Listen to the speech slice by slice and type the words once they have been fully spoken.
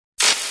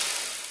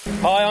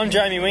Hi, I'm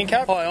Jamie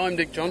Whincup. Hi, I'm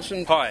Dick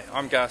Johnson. Hi,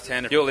 I'm Garth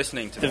Tander. You're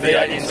listening to The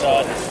V8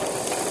 Insiders.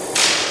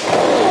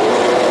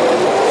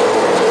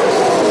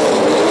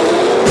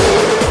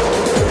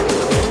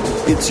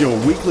 It's your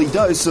weekly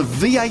dose of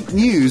V8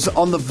 news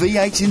on the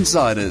V8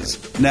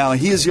 Insiders. Now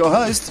here's your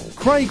host,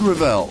 Craig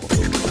Revell.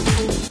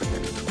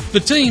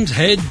 The teams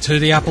head to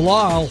the Apple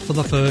Isle for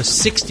the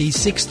first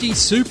 60-60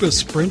 Super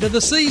Sprint of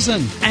the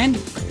season and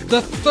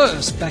the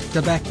first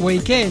back-to-back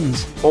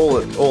weekends.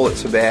 All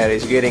it's about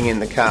is getting in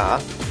the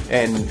car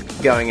and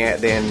going out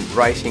there and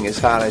racing as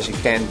hard as you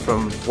can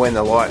from when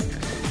the light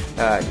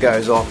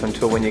goes off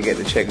until when you get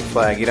the checkered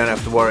flag. You don't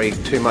have to worry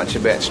too much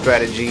about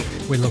strategy.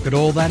 We look at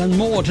all that and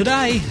more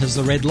today as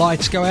the red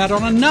lights go out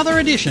on another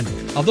edition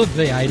of the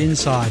V8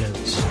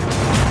 Insiders.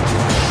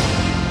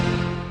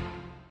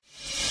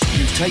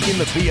 You've taken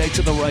the V8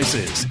 to the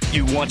races.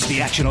 You watch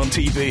the action on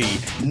TV.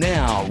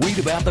 Now read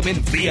about them in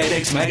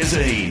V8X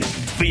Magazine.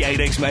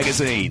 V8X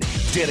Magazine,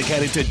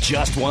 dedicated to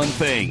just one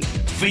thing,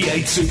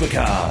 V8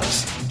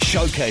 Supercars.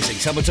 Showcasing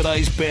some of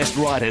today's best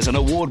writers and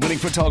award-winning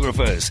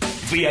photographers,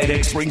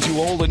 V8X brings you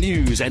all the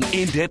news and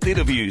in-depth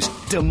interviews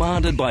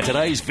demanded by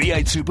today's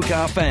V8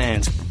 Supercar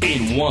fans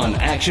in one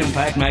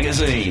action-packed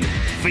magazine.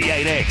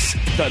 V8X,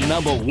 the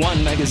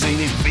 #1 magazine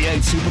in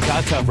V8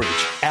 Supercar coverage.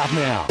 Out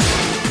now.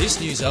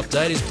 This news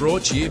update is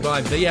brought to you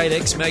by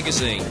V8X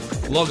Magazine.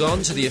 Log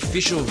on to the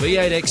official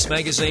V8X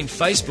Magazine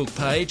Facebook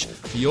page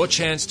for your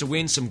chance to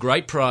win some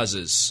great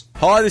prizes.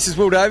 Hi, this is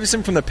Will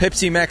Davison from the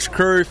Pepsi Max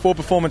crew for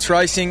Performance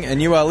Racing,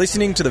 and you are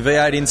listening to the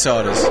V8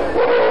 Insiders.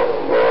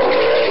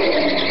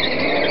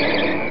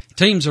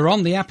 Teams are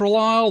on the Apple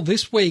Isle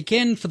this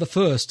weekend for the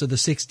first of the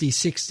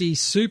 60-60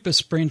 Super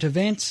Sprint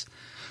events.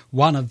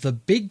 One of the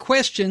big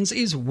questions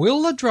is,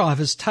 will the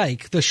drivers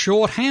take the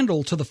short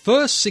handle to the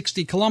first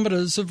 60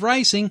 kilometres of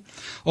racing,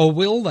 or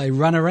will they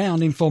run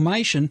around in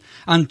formation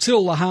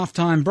until the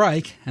half-time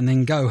break and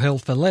then go hell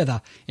for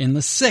leather in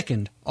the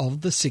second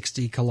of the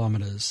 60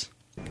 kilometres?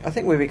 I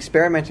think we've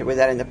experimented with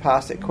that in the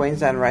past at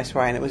Queensland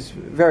Raceway, and it was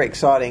very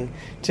exciting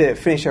to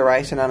finish a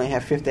race and only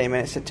have 15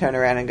 minutes to turn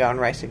around and go and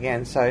race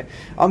again. So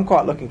I'm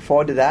quite looking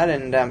forward to that,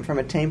 and from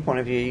a team point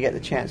of view, you get the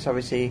chance,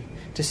 obviously,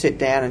 to sit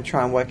down and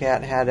try and work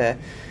out how to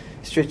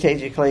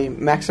strategically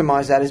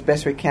maximise that as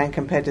best we can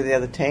compared to the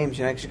other teams.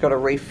 You know, 'cause you've got to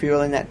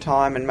refuel in that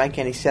time and make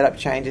any setup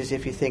changes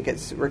if you think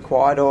it's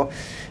required, or,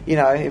 you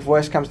know, if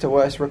worst comes to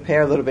worst,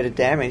 repair a little bit of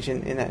damage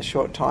in that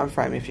short time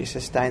frame if you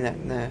sustain that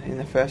in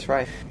the first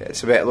race.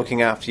 It's about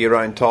looking after your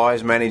own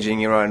tyres, managing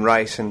your own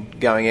race, and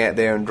going out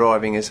there and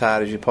driving as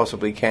hard as you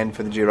possibly can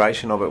for the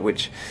duration of it,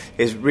 which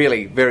is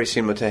really very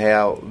similar to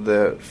how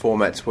the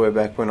formats were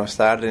back when I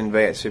started in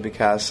V8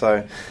 Supercars.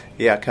 So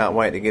yeah, I can't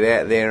wait to get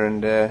out there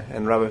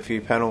and rub a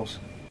few panels.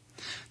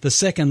 The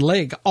second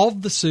leg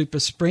of the Super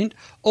Sprint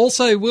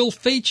also will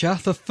feature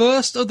the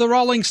first of the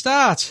rolling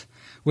starts,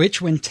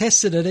 which, when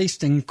tested at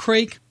Eastern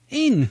Creek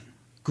in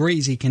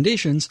greasy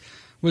conditions,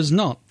 was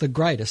not the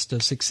greatest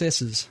of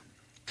successes.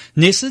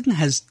 Nissan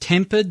has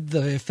tempered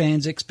the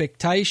fans'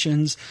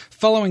 expectations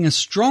following a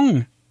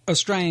strong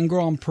Australian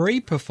Grand Prix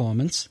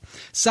performance,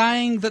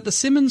 saying that the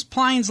Symmons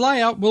Plains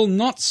layout will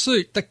not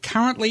suit the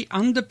currently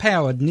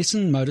underpowered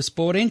Nissan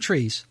Motorsport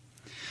entries.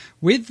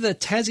 With the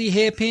Tassie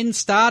hairpin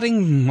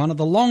starting one of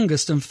the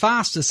longest and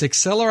fastest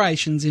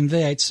accelerations in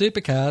V8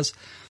 supercars,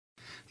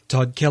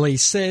 Todd Kelly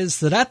says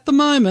that at the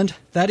moment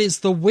that is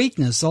the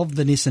weakness of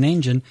the Nissan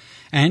engine,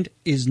 and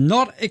is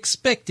not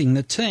expecting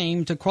the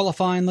team to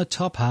qualify in the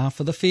top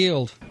half of the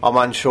field. I'm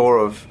unsure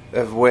of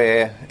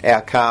where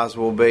our cars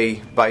will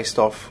be based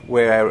off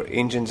where our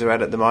engines are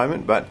at the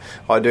moment, but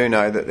I do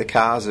know that the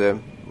cars are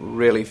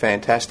really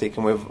fantastic,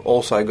 and we've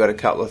also got a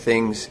couple of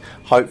things,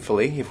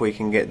 hopefully, if we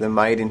can get them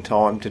made in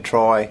time, to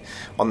try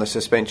on the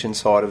suspension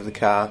side of the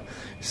car.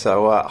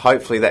 So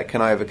hopefully that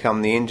can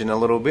overcome the engine a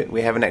little bit.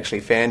 We haven't actually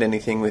found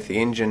anything with the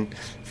engine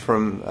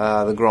from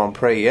the Grand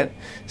Prix yet,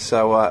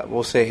 so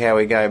we'll see how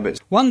we go. But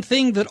one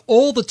thing that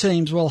all the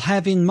teams will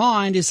have in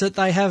mind is that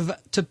they have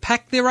to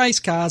pack their race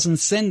cars and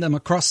send them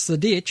across the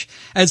ditch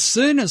as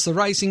soon as the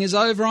racing is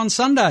over on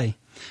Sunday.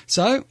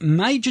 So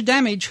major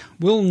damage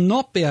will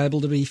not be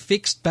able to be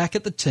fixed back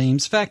at the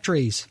team's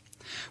factories,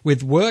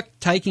 with work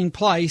taking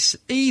place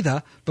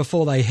either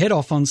before they head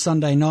off on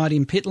Sunday night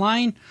in pit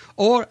lane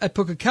or at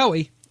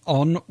Pukekohe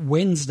on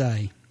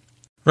Wednesday.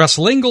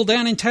 Russell Ingall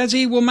down in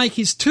Tassie will make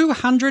his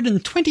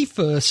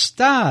 221st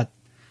start.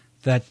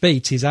 That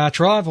beats his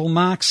arch-rival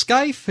Mark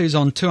Skaife, who's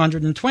on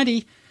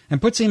 220,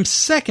 and puts him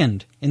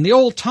second in the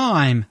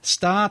all-time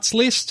starts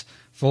list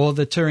for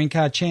the Touring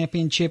Car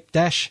Championship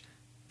V8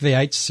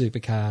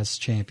 Supercars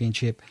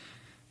Championship.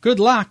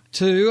 Good luck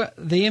to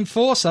the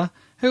Enforcer,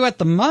 who at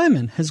the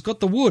moment has got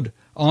the wood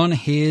on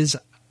his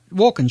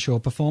Walkinshaw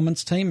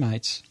Performance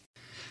teammates.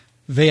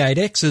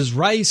 V8X has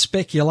raised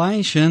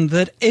speculation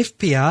that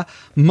FPR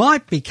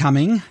might be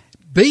coming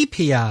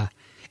BPR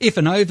if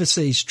an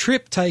overseas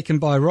trip taken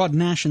by Rod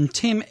Nash and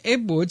Tim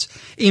Edwards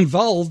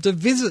involved a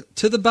visit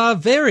to the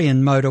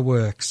Bavarian Motor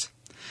Works.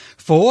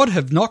 Ford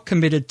have not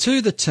committed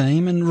to the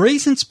team, and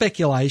recent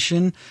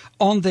speculation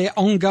on their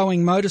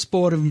ongoing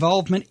motorsport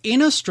involvement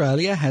in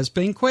Australia has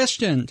been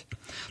questioned.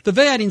 The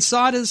V8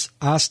 Insiders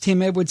asked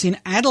Tim Edwards in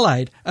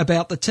Adelaide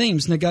about the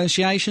team's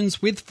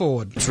negotiations with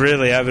Ford. It's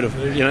really over to,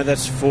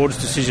 that's Ford's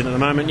decision at the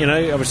moment.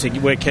 Obviously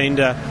we're keen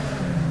to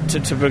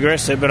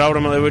progress it, but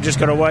ultimately we've just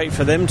got to wait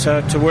for them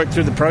to work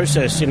through the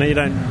process. You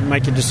don't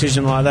make a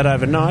decision like that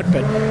overnight.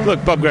 But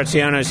look, Bob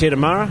Graziano's here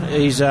tomorrow.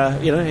 He's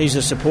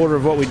a supporter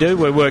of what we do.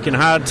 We're working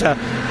hard to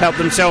help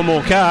them sell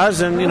more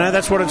cars, and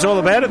that's what it's all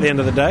about at the end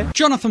of the day.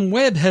 Jonathan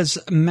Webb has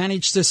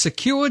managed to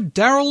secure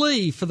Darrell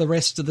Lee for the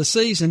rest of the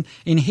season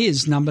in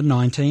his number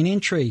 19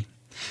 entry.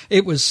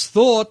 It was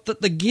thought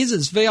that the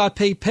Gizzers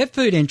VIP pet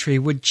food entry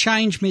would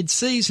change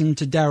mid-season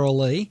to Darrell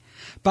Lee,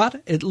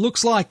 but it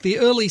looks like the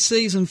early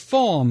season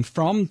form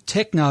from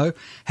Techno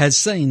has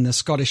seen the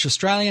Scottish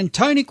Australian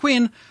Tony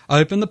Quinn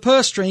open the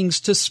purse strings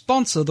to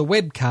sponsor the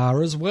Webb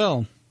car as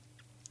well.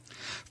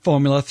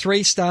 Formula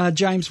 3 star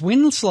James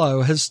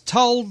Winslow has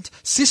told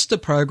sister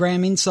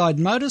program Inside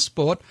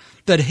Motorsport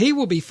that he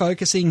will be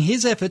focusing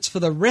his efforts for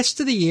the rest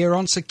of the year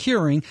on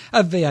securing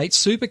a V8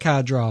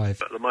 supercar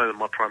drive. At the moment,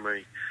 my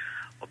primary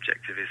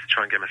objective is to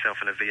try and get myself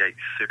in a V8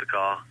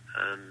 supercar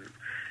and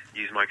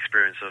use my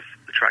experience of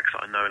the tracks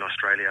that I know in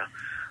Australia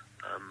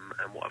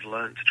and what I've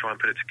learned to try and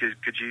put it to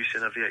good use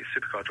in a V8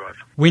 supercar drive.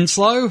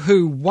 Winslow,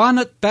 who won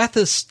at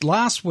Bathurst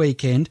last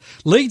weekend,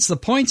 leads the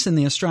points in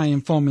the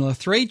Australian Formula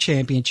 3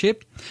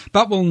 Championship,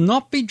 but will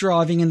not be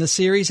driving in the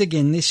series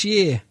again this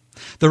year.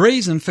 The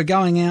reason for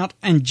going out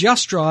and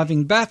just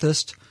driving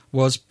Bathurst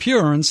was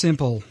pure and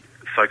simple.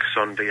 Focus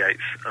on V8s.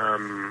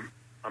 I'm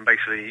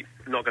basically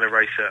not going to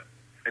race at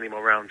any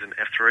more rounds in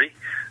F3.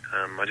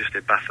 I just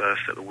did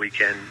Bathurst at the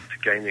weekend to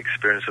gain the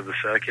experience of the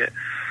circuit.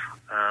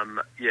 So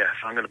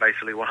I'm going to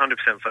basically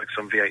 100% focus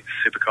on V8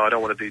 supercar. I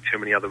don't want to do too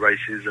many other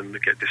races and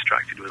get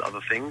distracted with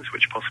other things,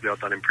 which possibly I've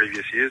done in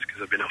previous years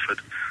because I've been offered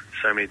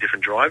so many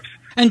different drives.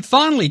 And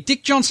finally,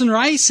 Dick Johnson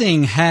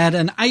Racing had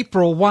an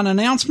April 1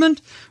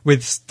 announcement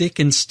with Dick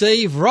and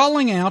Steve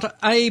rolling out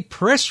a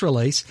press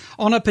release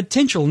on a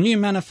potential new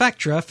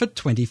manufacturer for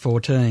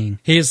 2014.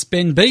 Here's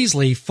Ben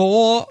Beasley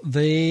for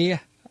the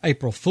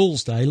April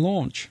Fool's Day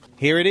launch.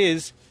 Here it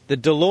is, the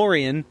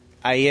DeLorean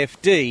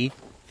AFD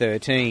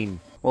 13.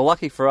 Well,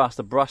 lucky for us,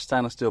 the brushed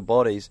stainless steel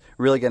body's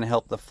really going to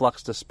help the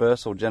flux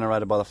dispersal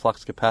generated by the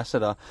flux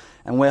capacitor,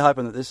 and we're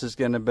hoping that this is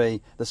going to be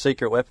the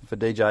secret weapon for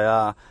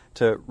DJR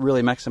to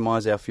really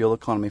maximise our fuel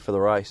economy for the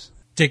race.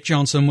 Dick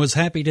Johnson was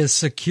happy to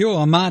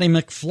secure Marty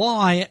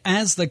McFly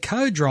as the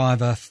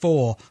co-driver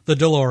for the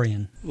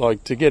DeLorean.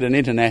 Like, to get an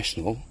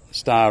international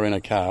star in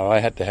a car, I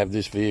had to have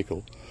this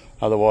vehicle.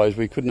 Otherwise,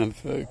 we couldn't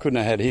have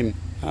had him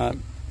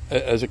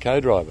as a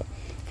co-driver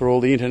for all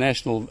the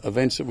international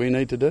events that we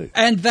need to do.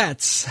 And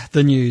that's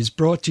the news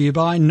brought to you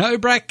by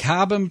Nobrac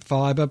Carbon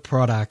Fibre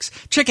Products.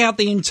 Check out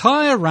the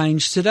entire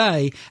range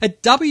today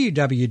at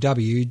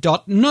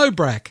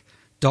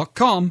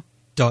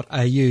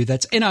www.nobrac.com.au.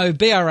 That's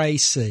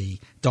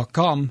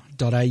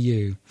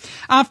nobrac.com.au.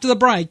 After the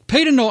break,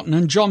 Peter Norton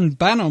and John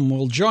Bannon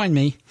will join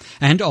me,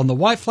 and on the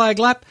White Flag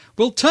Lap,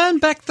 we'll turn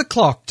back the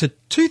clock to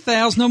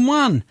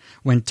 2001,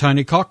 when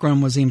Tony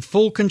Cochran was in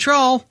full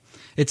control.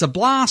 It's a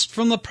blast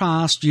from the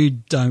past you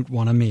don't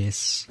want to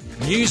miss.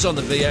 News on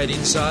the V8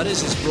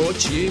 Insiders is brought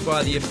to you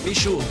by the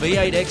official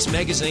V8X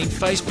Magazine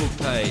Facebook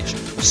page.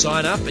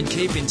 Sign up and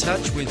keep in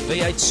touch with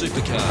V8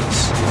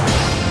 Supercars.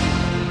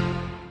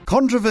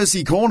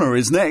 Controversy Corner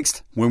is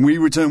next when we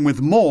return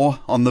with more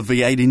on the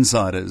V8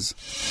 Insiders.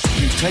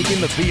 You've taken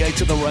the V8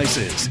 to the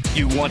races.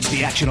 You watch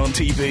the action on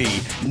TV.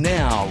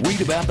 Now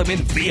read about them in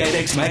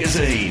V8X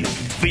Magazine.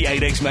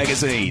 V8X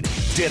Magazine,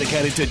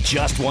 dedicated to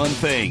just one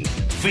thing,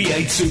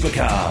 V8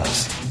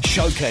 Supercars.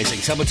 Showcasing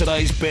some of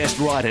today's best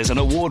writers and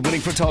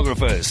award-winning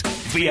photographers,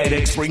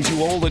 V8X brings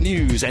you all the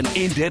news and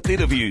in-depth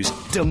interviews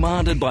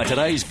demanded by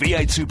today's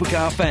V8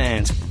 Supercar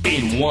fans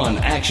in one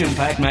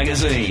action-packed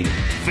magazine.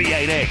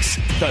 V8X,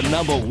 the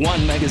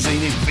 #1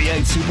 magazine in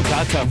V8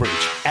 Supercar coverage.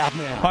 Out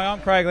now. Hi,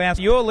 I'm Craig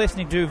Lowndes. You're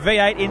listening to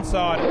V8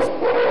 Insiders.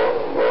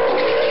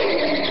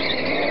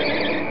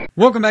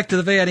 Welcome back to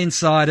the V8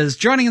 Insiders.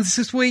 Joining us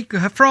this week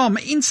from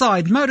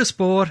Inside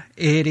Motorsport,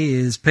 it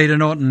is Peter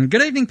Norton.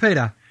 Good evening,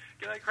 Peter.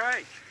 G'day,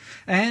 Craig.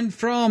 And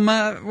from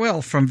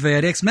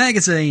V8X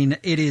Magazine,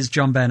 it is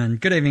John Bannon.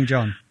 Good evening,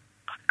 John.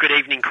 Good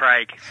evening,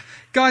 Craig.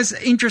 Guys,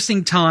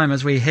 interesting time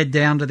as we head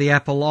down to the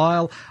Apple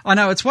Isle. I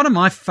know it's one of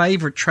my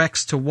favourite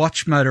tracks to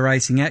watch motor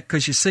racing at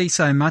because you see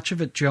so much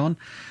of it, John.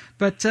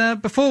 But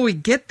before we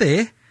get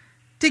there,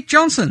 Dick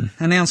Johnson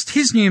announced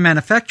his new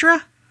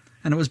manufacturer,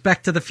 and it was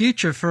Back to the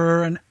Future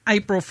for an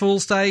April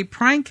Fool's Day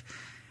prank.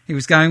 He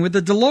was going with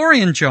the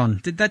DeLorean,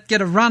 John. Did that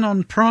get a run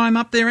on Prime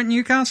up there at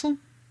Newcastle?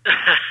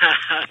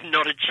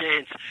 Not a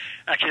chance.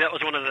 Actually, that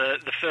was one of the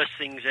first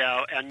things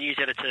our news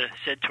editor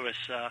said to us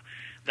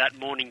that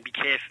morning.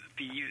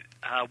 Be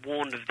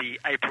warned of the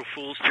April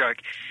Fool's joke.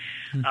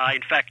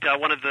 In fact,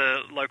 one of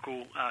the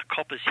local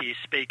coppers here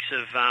speaks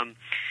of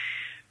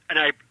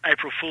an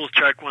April Fool's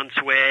joke once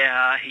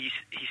where he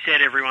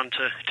said everyone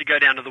to go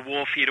down to the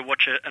wharf here to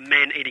watch a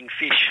man eating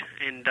fish,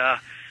 and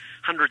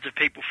hundreds of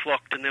people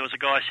flocked, and there was a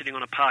guy sitting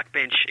on a park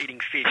bench eating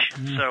fish.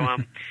 So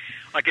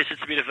I guess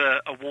it's a bit of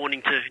a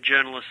warning to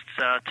journalists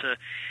to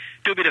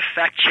do a bit of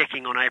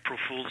fact-checking on April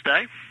Fool's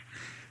Day.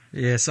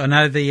 Yes, I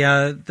know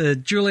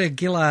the Julia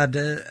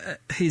Gillard,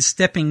 he's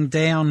stepping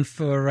down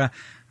for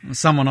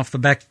someone off the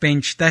back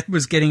bench. That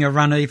was getting a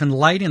run even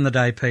late in the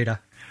day, Peter.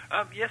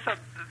 Yes,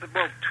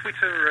 well,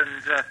 Twitter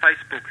and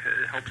Facebook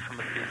help some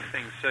of these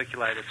things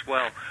circulate as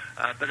well.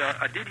 But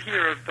I did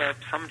hear of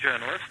some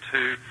journalists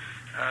who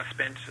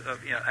spent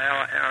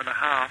hour and a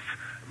half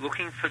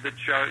looking for the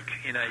joke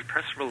in a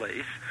press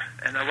release,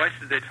 and they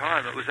wasted their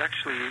time. It was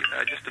actually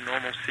just a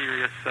normal,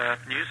 serious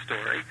news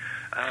story,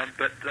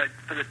 but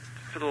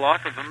for the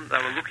life of them, they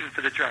were looking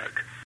for the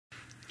joke.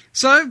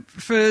 So,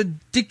 for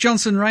Dick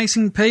Johnson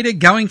Racing, Peter,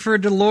 going for a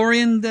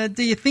DeLorean,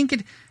 do you think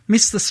it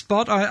missed the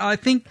spot? I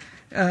think,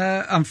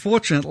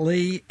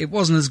 unfortunately, it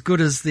wasn't as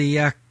good as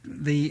the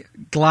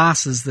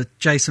glasses that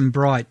Jason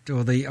Bright,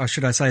 or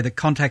the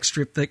contact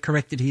strip that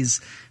corrected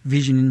his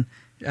vision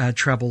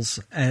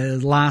troubles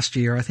last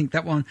year. I think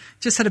that one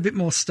just had a bit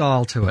more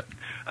style to it.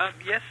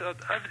 Yes, over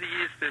the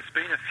years there's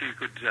been a few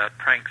good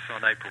pranks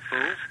on April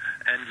Fools,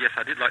 and yes,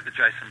 I did like the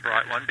Jason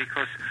Bright one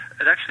because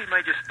it actually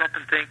made you stop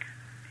and think,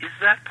 is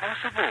that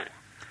possible?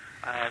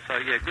 So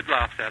yeah, good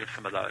laughs out of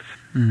some of those.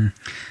 Mm.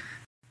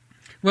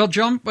 Well,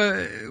 John,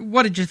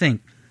 what did you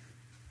think?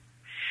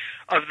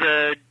 Of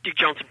the Dick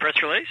Johnson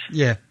press release?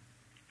 Yeah.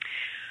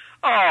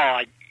 Oh,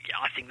 I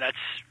think that's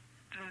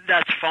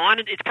fine.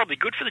 It's probably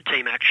good for the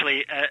team,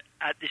 actually,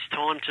 at this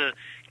time to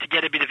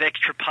get a bit of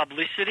extra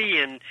publicity.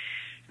 And,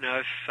 you know,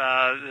 if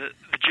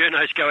the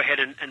journos go ahead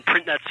and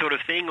print that sort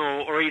of thing,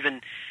 or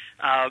even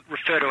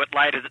refer to it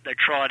later that they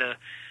tried a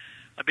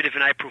bit of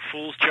an April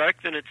Fool's joke,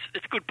 then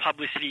it's good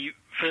publicity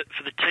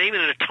for the team.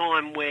 And at a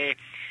time where,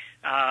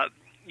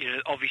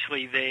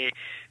 obviously their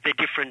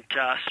different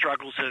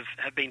struggles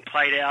have been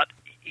played out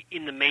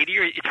in the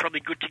media, it's probably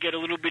good to get a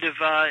little bit of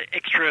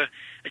extra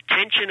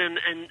attention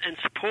and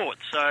support.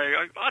 So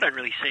I don't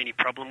really see any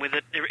problem with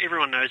it.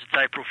 Everyone knows it's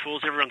April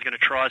Fool's. Everyone's going to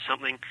try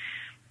something.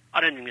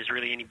 I don't think there's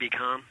really any big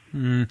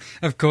harm.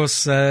 Of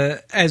course,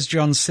 as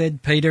John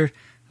said, Peter,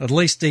 at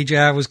least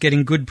DJR was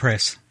getting good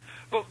press.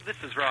 Well, this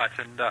is right,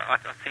 and I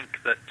think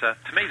that,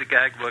 to me, the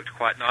gag worked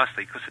quite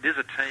nicely, because it is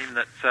a team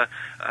that's,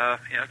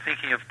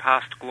 thinking of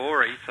past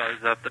glory, so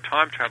the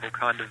time travel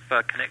kind of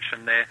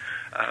connection there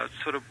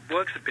sort of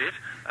works a bit,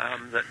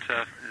 that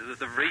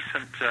the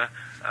recent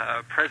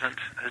present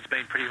has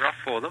been pretty rough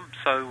for them,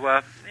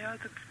 so,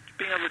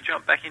 being able to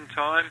jump back in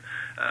time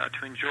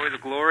to enjoy the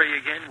glory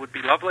again would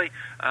be lovely,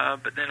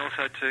 but then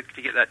also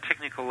to get that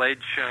technical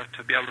edge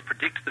to be able to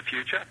predict the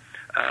future.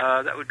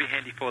 That would be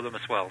handy for them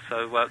as well.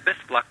 So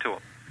best of luck to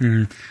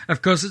them.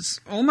 Of course, it's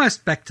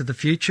almost back to the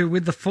future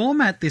with the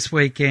format this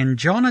weekend.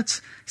 John,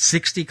 it's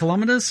 60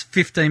 kilometres,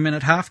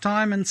 15-minute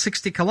halftime and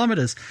 60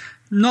 kilometres.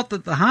 Not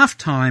that the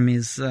halftime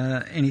is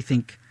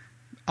anything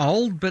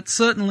old, but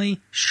certainly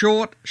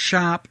short,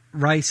 sharp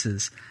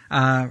races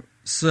are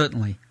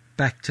certainly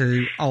back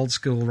to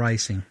old-school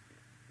racing.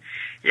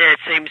 Yeah, it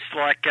seems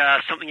like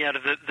something out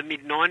of the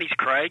mid-90s,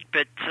 Craig,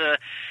 but...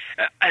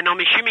 and I'm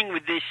assuming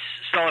with this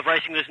style of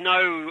racing, there's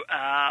no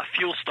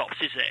fuel stops,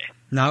 is there?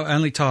 No,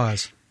 only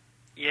tyres.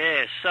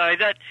 Yeah, so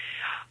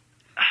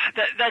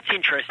that's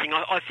interesting.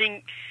 I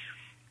think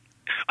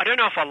I don't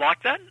know if I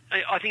like that.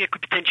 I think it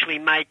could potentially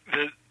make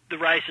the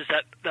races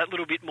that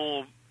little bit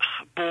more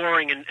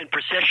boring and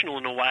processional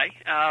in a way,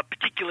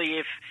 particularly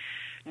if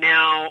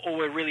now all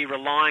we're really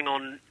relying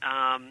on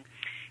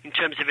in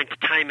terms of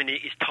entertainment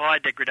is tyre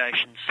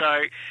degradation.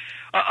 So.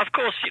 Of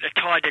course,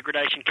 tyre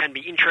degradation can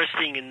be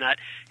interesting in that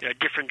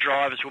different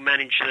drivers will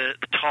manage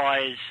the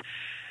tyres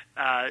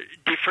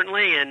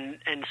differently,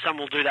 and some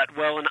will do that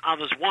well and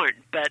others won't.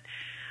 But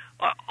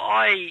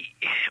I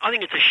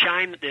think it's a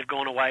shame that they've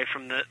gone away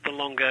from the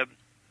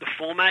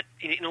format.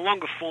 In a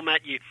longer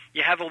format, you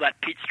have all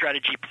that pit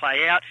strategy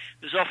play out.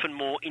 There's often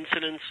more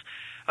incidents.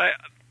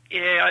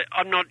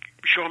 I'm not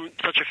sure I'm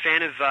such a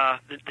fan of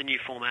the new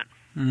format.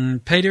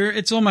 Peter,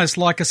 it's almost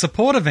like a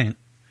support event.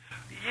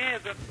 Yeah,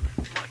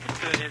 my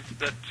concern is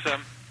that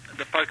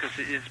the focus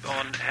is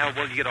on how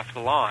well you get off the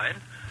line,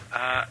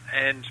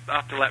 and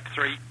after lap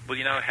 3, well,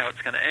 you know how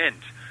it's going to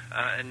end,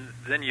 and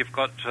then you've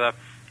got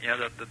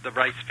the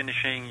race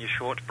finishing, your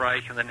short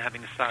break, and then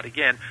having to start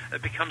again.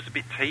 It becomes a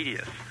bit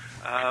tedious.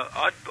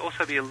 I'd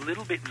also be a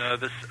little bit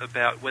nervous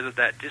about whether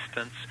that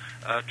distance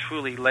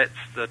truly lets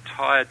the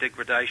tyre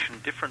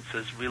degradation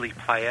differences really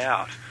play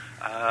out.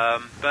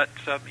 But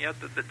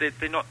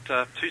they're not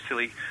too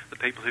silly, the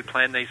people who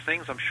plan these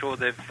things. I'm sure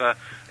they've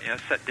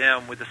sat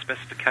down with the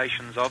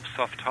specifications of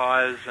soft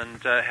tyres and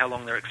how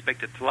long they're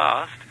expected to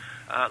last.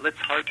 Let's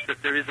hope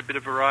that there is a bit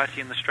of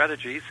variety in the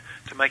strategies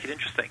to make it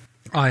interesting.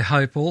 I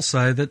hope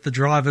also that the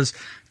drivers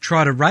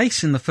try to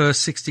race in the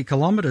first 60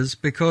 kilometres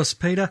because,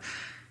 Peter,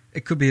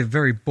 it could be a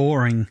very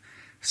boring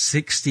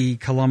 60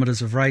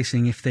 kilometres of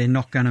racing if they're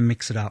not going to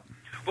mix it up.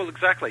 Well,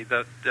 exactly.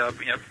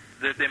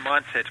 their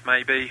mindset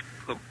may be,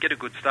 look, get a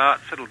good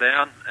start, settle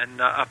down, and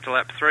up to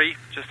lap 3,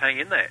 just hang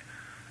in there.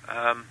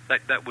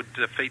 That would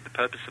defeat the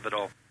purpose of it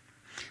all.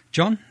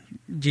 John,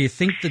 do you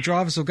think the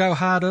drivers will go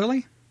hard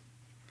early?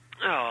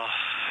 Oh,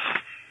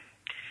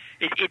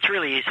 it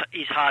really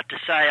is hard to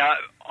say.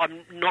 I'm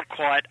not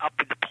quite up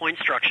with the point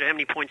structure. How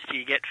many points do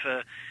you get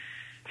for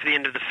the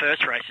end of the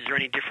first race? Is there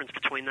any difference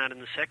between that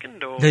and the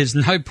second? Or There's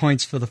no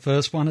points for the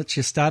first one. It's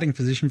your starting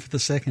position for the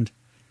second.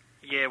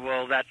 Yeah,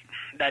 well, that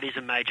is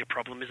a major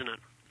problem, isn't it?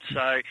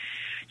 So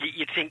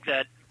you'd think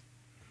that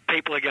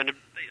people are going to,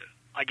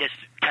 I guess,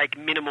 take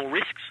minimal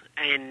risks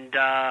and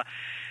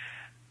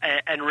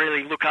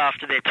really look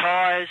after their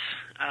tyres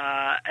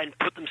and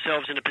put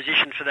themselves in a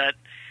position for that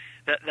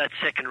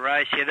second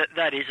race. Yeah,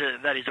 that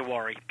is a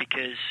worry,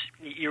 because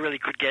you really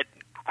could get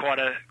quite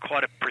a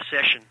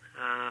procession.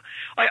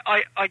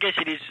 I guess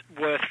it is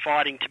worth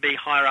fighting to be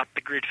higher up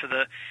the grid for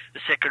the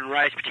second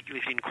race, particularly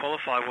if you didn't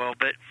qualify well,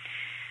 but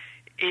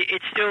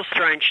it's still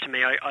strange to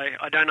me.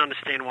 I don't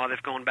understand why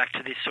they've gone back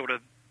to this sort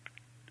of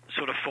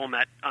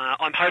format.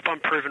 I hope I'm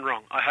proven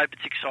wrong. I hope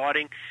it's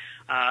exciting.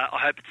 I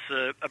hope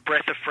it's a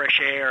breath of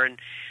fresh air and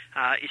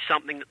is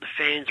something that the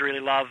fans really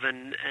love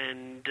and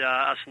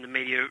us in the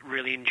media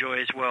really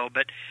enjoy as well.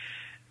 But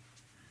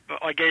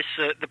I guess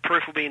the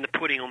proof will be in the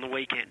pudding on the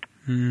weekend.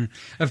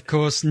 Of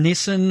course,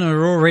 Nissan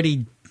are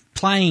already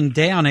playing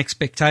down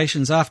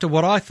expectations after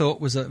what I thought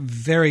was a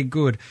very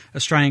good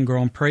Australian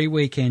Grand Prix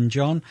weekend,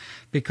 John,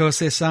 because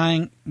they're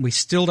saying we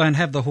still don't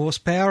have the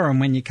horsepower, and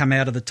when you come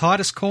out of the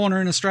tightest corner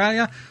in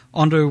Australia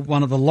onto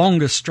one of the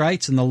longest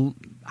straights and the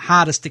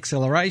hardest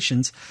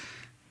accelerations,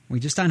 we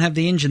just don't have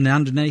the engine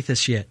underneath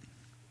us yet.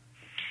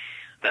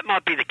 That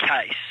might be the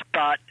case,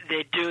 but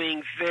they're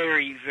doing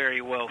very,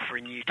 very well for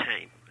a new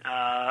team.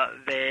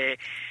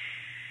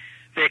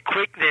 They're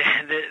quick.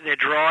 Their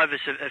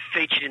drivers have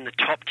featured in the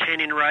top 10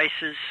 in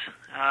races.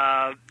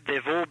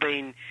 They've all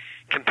been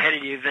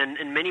competitive and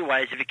in many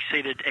ways have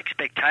exceeded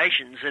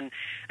expectations. And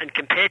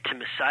compared to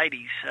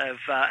Mercedes,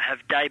 have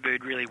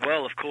debuted really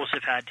well. Of course,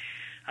 they've had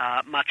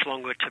much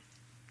longer to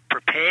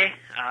prepare.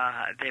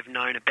 They've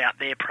known about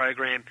their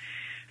program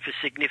for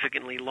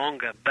significantly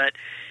longer. But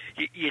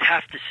you'd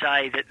have to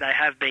say that they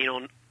have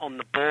been on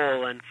the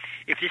ball, and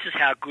if this is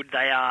how good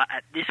they are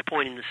at this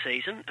point in the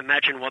season,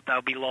 imagine what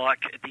they'll be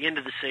like at the end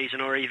of the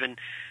season or even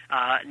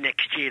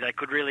next year. They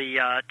could really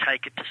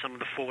take it to some of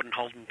the Ford and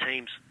Holden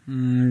teams.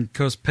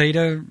 Because,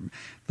 Peter,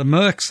 the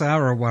Mercs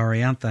are a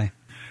worry, aren't they?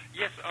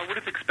 Yes, I would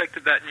have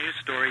expected that news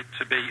story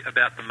to be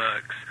about the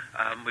Mercs.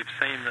 We've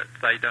seen that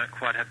they don't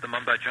quite have the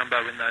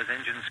mumbo-jumbo in those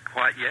engines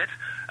quite yet.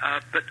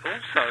 But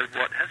also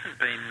what hasn't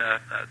been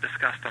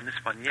discussed on this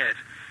one yet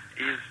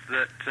is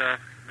that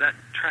that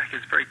track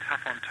is very tough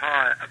on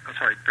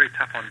very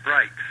tough on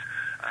brakes,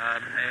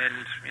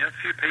 and a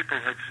few people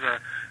have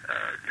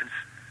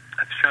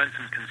shown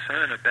some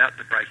concern about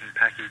the braking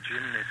package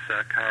in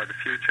this car of the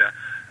future,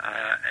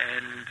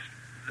 and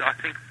I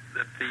think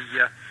that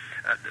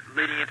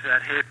leading into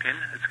that hairpin,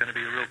 it's going to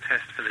be a real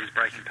test for these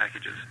braking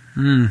packages.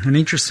 An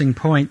interesting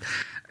point.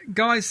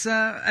 Guys,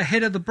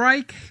 ahead of the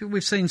break,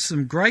 we've seen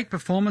some great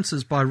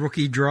performances by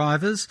rookie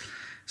drivers.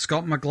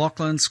 Scott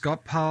McLaughlin,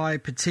 Scott Pye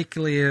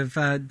particularly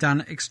have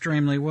done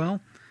extremely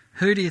well.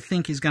 Who do you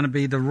think is going to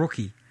be the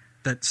rookie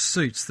that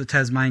suits the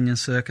Tasmanian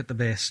circuit the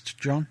best,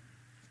 John?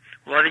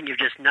 Well, I think you've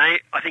just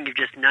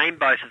named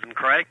both of them,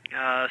 Craig.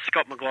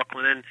 Scott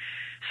McLaughlin and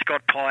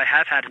Scott Pye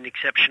have had an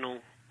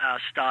exceptional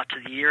start to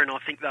the year, and I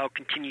think they'll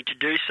continue to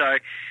do so,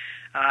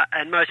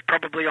 and most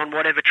probably on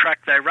whatever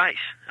track they race.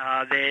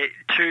 They're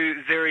two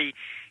very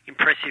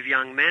impressive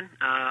young men.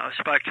 I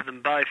spoke to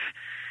them both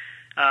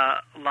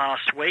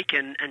last week,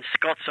 and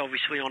Scott's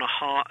obviously on a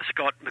high.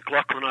 Scott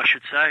McLaughlin, I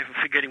should say. I'm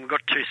forgetting we've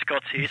got two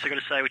Scotts here, so I've got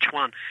to say which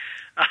one.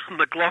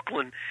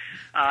 McLaughlin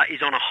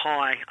is on a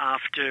high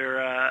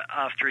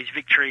after his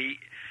victory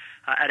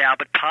at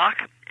Albert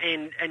Park,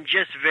 and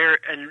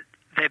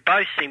they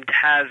both seem to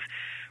have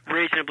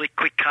reasonably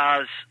quick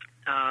cars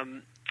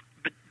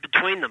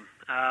between them.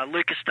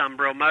 Lucas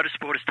Dumbrell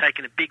Motorsport has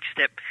taken a big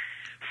step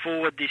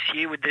forward this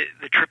year with the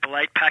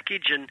 888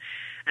 package, and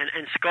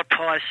Scott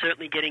Pye is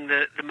certainly getting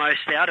the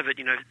most out of it,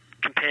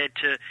 compared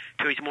to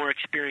his more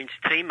experienced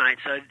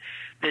teammates. So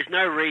there's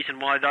no reason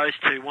why those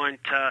two won't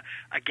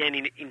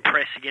again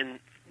impress again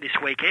this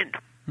weekend.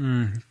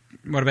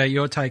 What about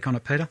your take on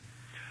it, Peter?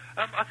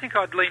 I think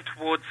I'd lean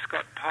towards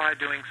Scott Pye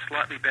doing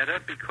slightly better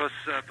because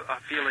I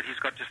feel that he's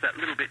got just that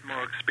little bit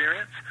more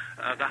experience.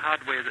 The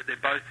hardware that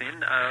they're both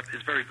in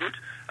is very good.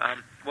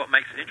 What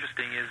makes it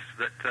interesting is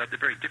that they're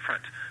very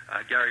different.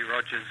 Gary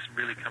Rogers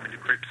really coming to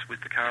grips with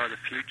the car of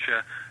the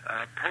future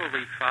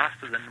probably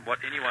faster than what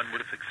anyone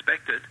would have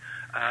expected.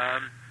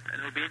 And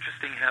it'll be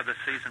interesting how the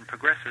season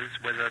progresses,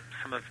 whether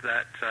some of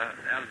that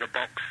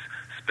out-of-the-box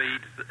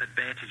speed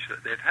advantage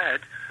that they've had,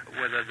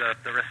 whether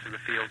the rest of the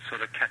field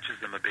sort of catches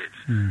them a bit.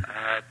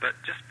 But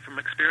just from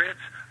experience,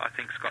 I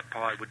think Scott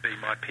Pye would be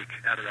my pick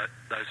out of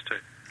those two.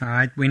 All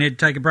right, we need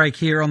to take a break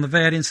here on the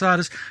V8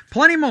 Insiders.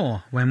 Plenty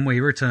more when we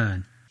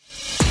return.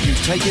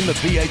 You've taken the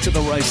V8 to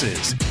the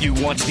races. You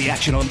watch the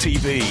action on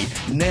TV.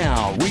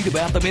 Now read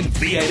about them in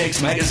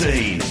V8X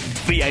Magazine.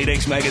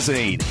 V8X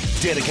Magazine,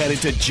 dedicated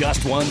to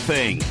just one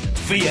thing,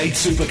 V8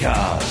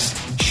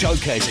 Supercars.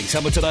 Showcasing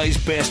some of today's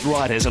best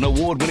writers and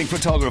award-winning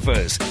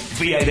photographers,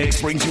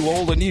 V8X brings you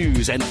all the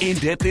news and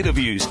in-depth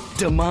interviews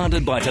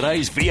demanded by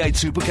today's V8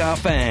 Supercar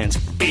fans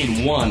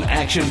in one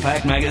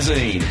action-packed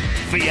magazine.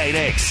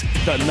 V8X,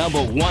 the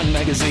 #1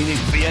 magazine in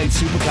V8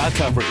 Supercar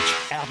coverage.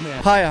 Out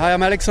now. Hi, I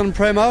am Alexandre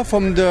Prema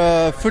from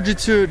the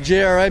Fujitsu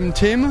JRM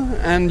team,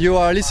 and you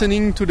are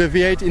listening to the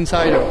V8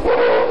 Insider.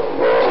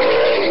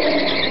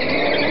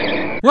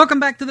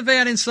 Welcome back to the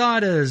V8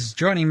 Insiders.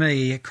 Joining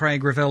me,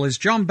 Craig Revell, is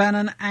John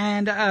Bannon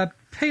and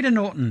Peter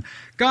Norton.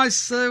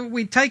 Guys,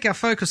 we take our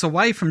focus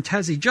away from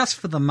Tassie just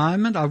for the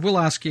moment. I will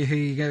ask you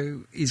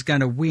who is going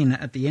to win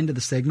at the end of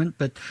the segment,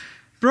 but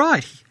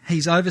right,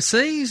 he's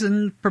overseas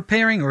and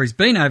preparing, or he's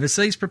been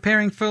overseas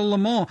preparing for Le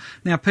Mans.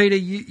 Now, Peter,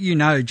 you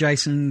know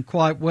Jason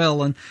quite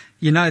well, and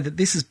you know that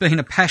this has been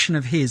a passion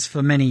of his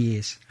for many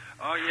years.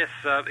 Oh, yes.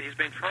 He's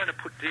been trying to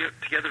put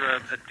together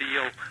a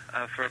deal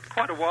for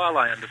quite a while,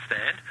 I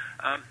understand.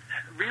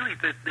 Really,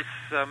 this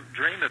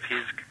dream of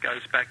his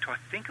goes back to, I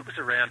think it was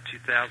around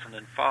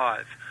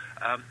 2005.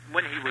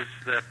 When he was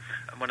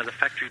one of the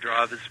factory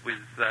drivers with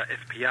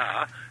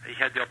FPR, he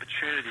had the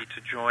opportunity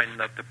to join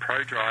the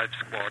Pro Drive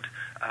squad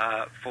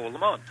for Le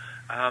Mans.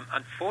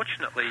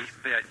 Unfortunately,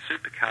 V8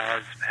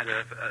 Supercars had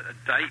a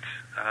date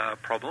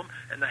problem,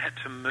 and they had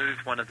to move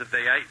one of the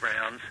V8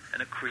 rounds,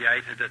 and it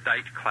created a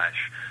date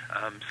clash.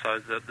 So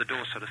the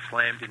door sort of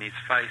slammed in his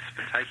face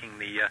for taking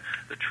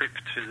the trip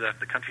to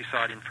the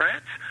countryside in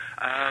France.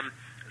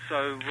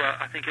 So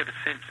I think ever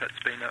since that's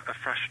been a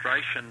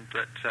frustration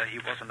that he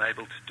wasn't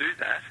able to do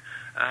that.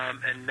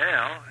 And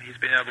now he's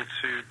been able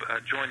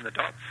to join the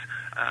dots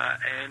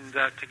and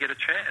to get a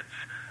chance.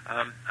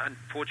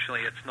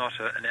 Unfortunately, it's not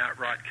an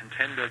outright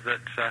contender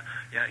that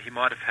he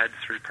might have had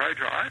through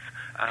ProDrive.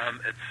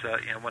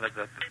 It's one of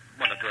the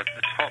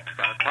top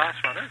class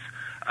runners,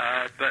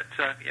 but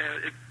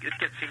it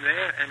gets him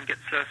there and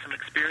gets some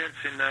experience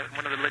in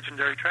one of the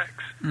legendary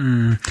tracks.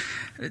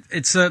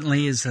 It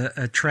certainly is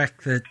a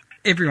track that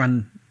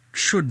everyone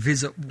should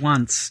visit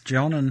once,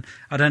 John. And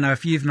I don't know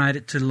if you've made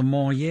it to Le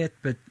Mans yet,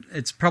 but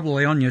it's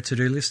probably on your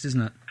to-do list,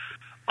 isn't it?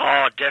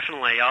 Oh,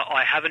 definitely.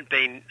 I haven't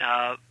been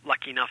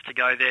lucky enough to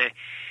go there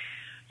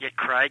yet,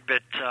 Craig,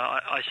 but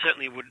I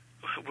certainly would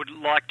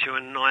like to,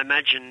 and I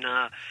imagine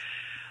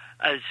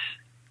as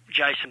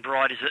Jason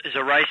Bright is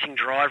a racing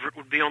driver, it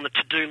would be on the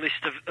to-do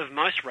list of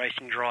most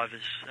racing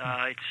drivers.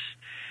 It's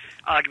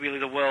arguably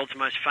the world's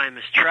most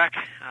famous track.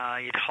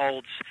 It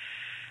holds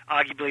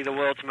arguably the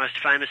world's most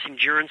famous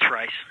endurance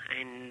race,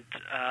 and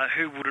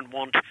who wouldn't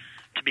want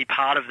to be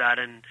part of that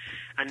and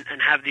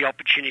have the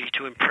opportunity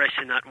to impress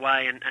in that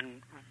way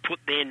and put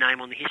their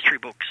name on the history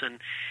books. And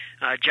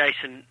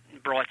Jason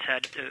Bright's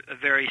had a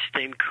very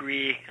esteemed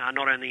career,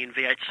 not only in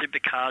V8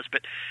 Supercars,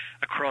 but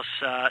across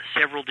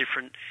several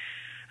different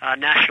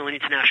national and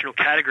international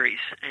categories.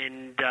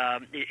 And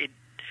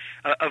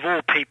of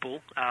all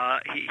people,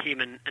 him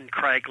and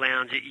Craig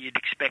Lowndes, you'd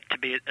expect to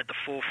be at the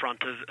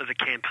forefront of a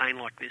campaign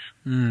like this.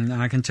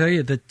 I can tell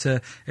you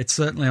that it's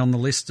certainly on the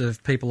list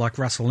of people like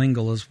Russell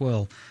Ingall as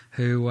well,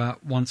 who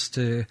wants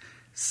to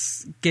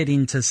get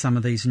into some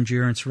of these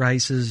endurance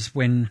races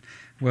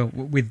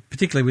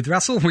particularly with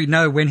Russell, we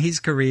know when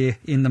his career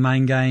in the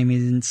main game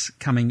is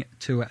coming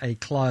to a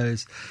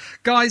close.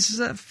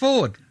 Guys,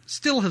 Ford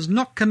still has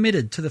not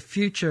committed to the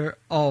future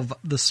of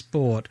the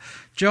sport.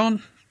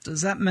 John,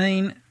 does that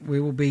mean we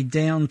will be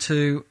down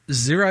to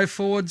 0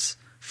 Fords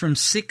from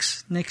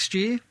 6 next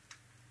year?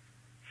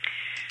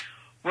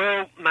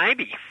 Well,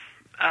 maybe.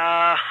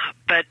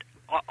 But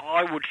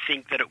I would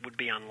think that it would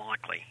be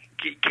unlikely.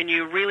 Can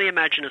you really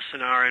imagine a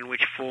scenario in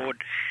which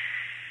Ford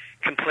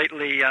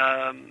completely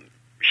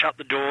shut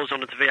the doors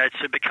on its V8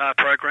 Supercar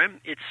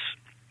program? It's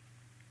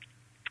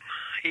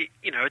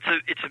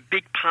a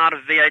big part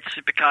of V8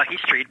 Supercar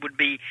history. It would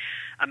be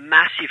a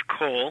massive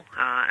call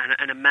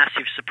and a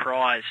massive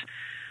surprise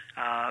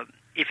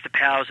if the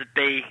powers that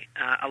be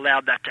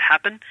allowed that to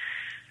happen.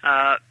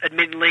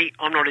 Admittedly,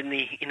 I'm not in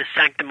the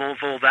sanctum of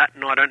all that,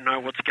 and I don't know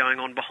what's going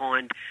on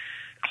behind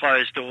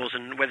closed doors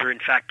and whether, in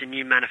fact, a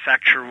new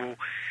manufacturer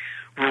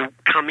will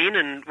come in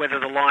and whether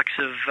the likes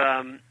of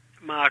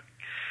Mark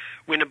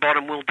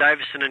Winterbottom, Will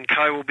Davison and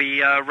co will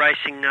be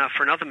racing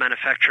for another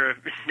manufacturer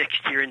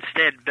next year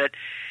instead. But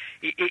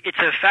it's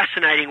a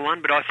fascinating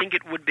one, but I think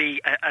it would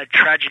be a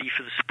tragedy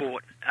for the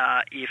sport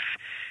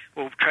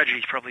tragedy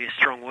is probably a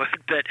strong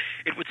word, but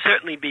it would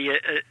certainly be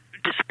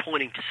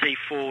disappointing to see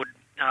Ford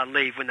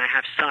leave when they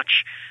have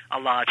such a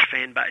large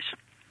fan base.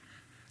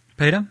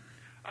 Peter?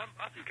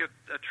 I think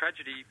a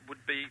tragedy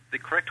would be the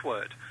correct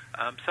word.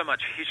 So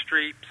much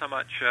history, so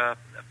much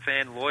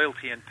fan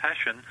loyalty and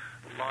passion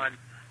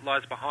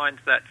lies behind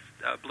that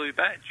blue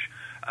badge.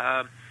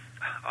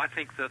 I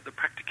think that the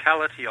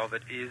practicality of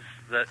it is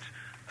that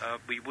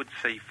we would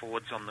see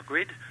Fords on the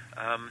grid.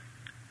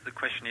 The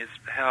question is,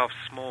 how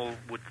small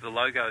would the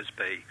logos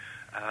be?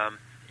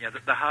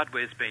 the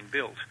hardware's been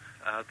built.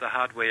 The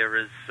hardware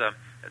is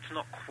it's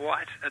not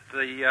quite at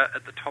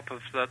the top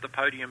of the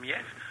podium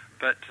yet,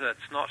 but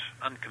it's not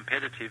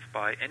uncompetitive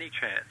by any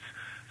chance.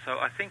 So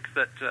I think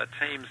that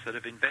teams that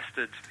have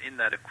invested in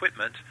that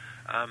equipment,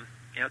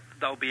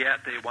 they'll be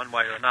out there one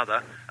way or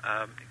another,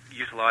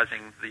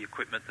 utilising the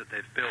equipment that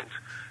they've built.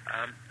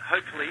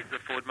 Hopefully, the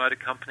Ford Motor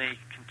Company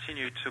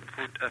continue to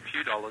put a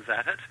few dollars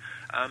at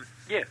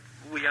it.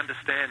 We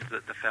understand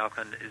that the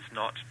Falcon is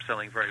not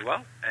selling very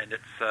well, and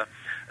it's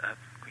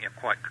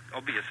quite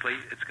obviously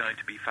it's going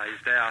to be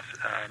phased out.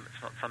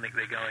 It's not something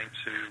they're going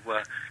to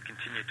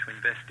continue to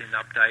invest in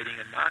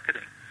updating and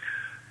marketing.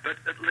 But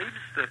it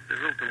leaves the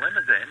real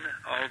dilemma then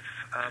of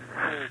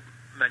all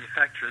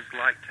manufacturers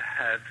like to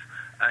have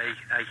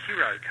a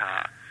hero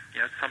car,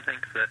 something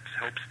that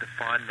helps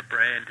define the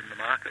brand in the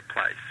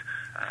marketplace.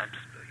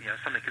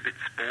 Something a bit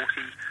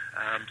sporty,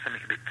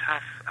 something a bit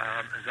tough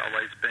has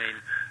always been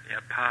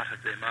part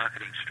of their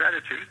marketing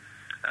strategy.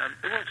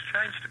 The world's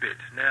changed a bit.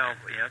 Now,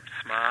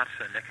 smart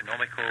and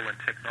economical and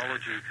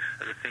technology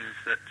are the things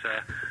that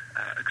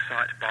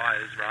excite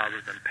buyers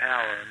rather than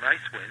power and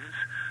race wins.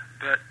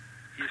 But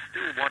you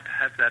still want to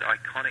have that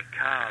iconic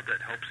car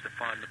that helps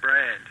define the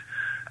brand.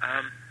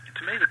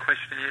 To me, the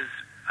question is,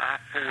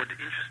 are Ford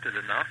interested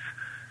enough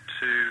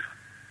to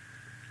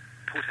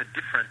put a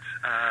different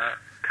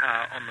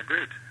car on the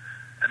grid?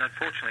 And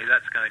unfortunately,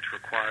 that's going to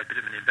require a bit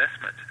of an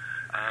investment.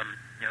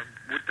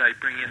 Would they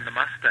bring in the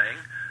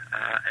Mustang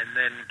and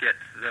then get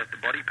the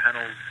body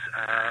panels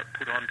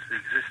put onto the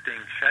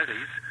existing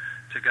Chevys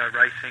to go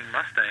racing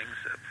Mustangs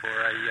for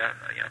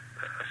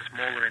a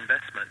smaller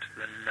investment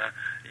than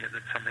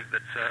that's something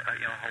that's a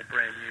whole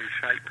brand new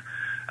shape?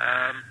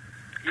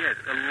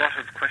 A lot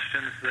of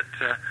questions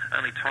that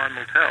only time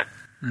will tell.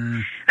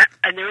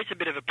 And there is a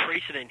bit of a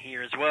precedent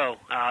here as well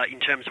in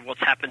terms of what's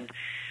happened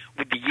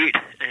with the Ute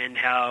and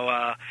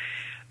how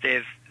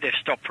they've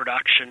stopped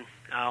production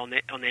on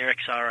their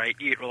XR8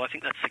 Ute. Well, I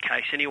think that's the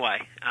case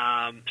anyway.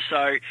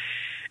 So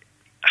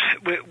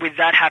with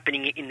that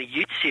happening in the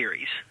Ute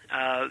series,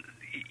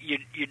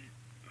 you'd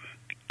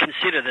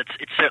consider that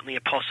it's certainly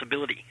a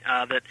possibility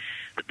that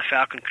the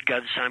Falcon could go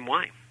the same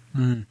way.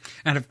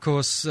 And of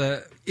course,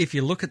 if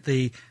you look at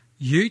the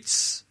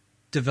Ute's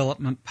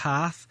development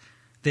path,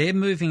 they're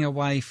moving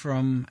away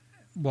from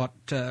what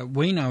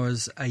we know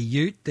as a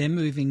Ute. They're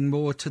moving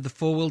more to the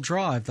four-wheel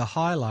drive, the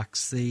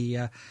Hilux,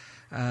 the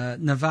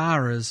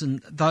Navaras,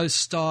 and those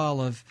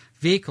style of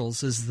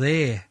vehicles as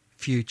their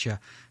future.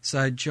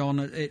 So, John,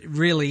 it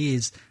really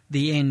is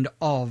the end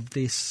of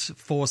this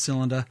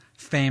four-cylinder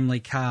family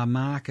car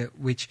market,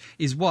 which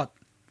is what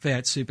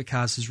V8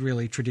 Supercars has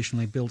really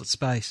traditionally built at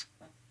space.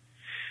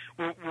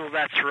 Well,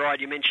 that's right.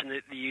 You mentioned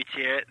the Ute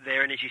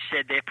there, and as you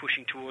said, they're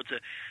pushing towards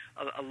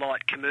a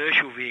light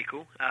commercial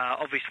vehicle.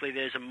 Obviously,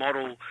 there's a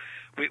model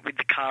with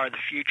the car of the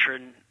future,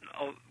 and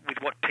with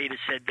what Peter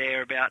said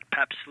there about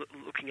perhaps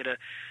looking at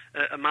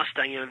a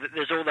Mustang,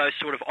 there's all those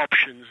sort of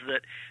options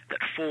that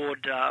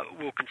Ford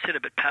will consider,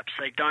 but perhaps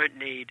they don't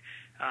need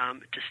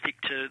to stick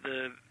to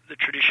the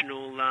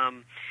traditional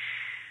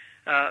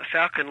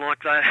Falcon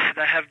like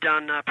they have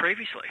done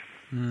previously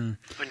and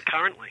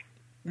currently.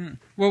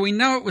 Well, we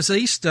know it was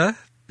Easter,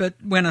 but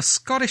when a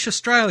Scottish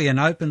Australian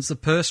opens the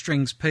purse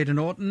strings, Peter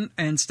Norton,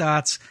 and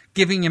starts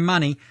giving you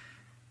money,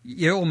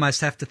 you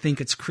almost have to think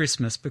it's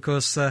Christmas,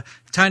 because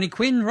Tony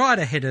Quinn, right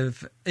ahead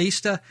of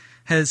Easter,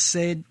 has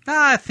said,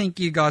 I think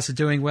you guys are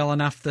doing well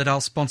enough that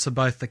I'll sponsor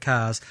both the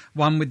cars,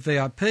 one with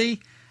VIP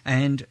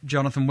and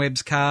Jonathan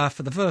Webb's car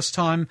for the first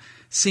time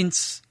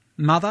since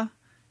Mother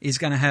is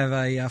going to have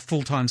a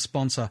full-time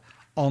sponsor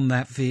on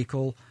that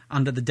vehicle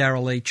under the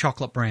Darrell Lea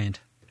chocolate brand.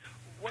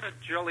 What a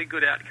jolly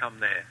good outcome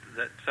there,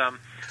 that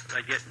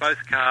they get both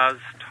cars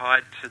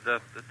tied to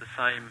the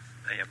same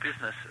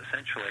business,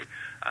 essentially.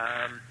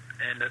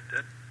 And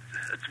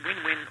it's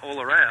win-win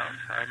all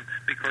around,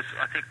 because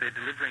I think they're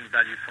delivering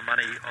value for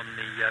money on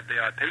the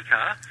VIP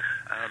car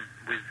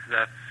with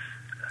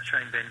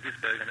Shane Van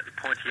Gisbergen at the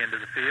pointy end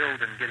of the field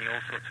and getting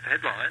all sorts of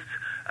headlines.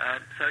 I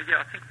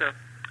think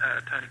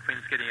Tony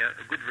Quinn's getting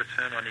a good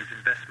return on his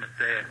investment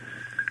there.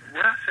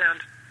 What I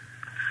found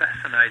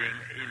fascinating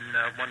in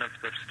one of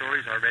the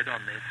stories I read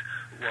on this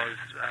was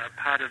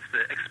part of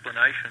the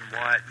explanation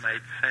why it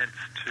made sense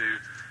to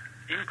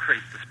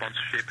increase the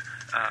sponsorship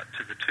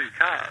to the two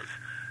cars,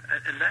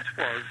 and that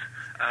was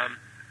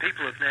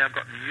people have now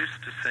gotten used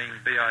to seeing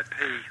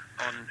VIP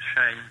on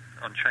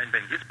Shane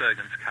Van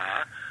Gisbergen's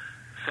car,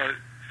 so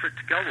for it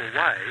to go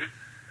away,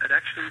 it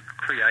actually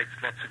creates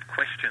lots of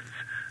questions.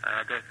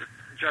 The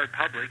Joe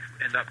public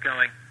end up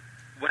going,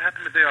 what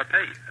happened to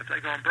VIP? Have they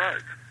gone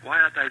broke?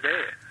 Why aren't they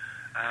there?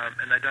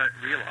 And they don't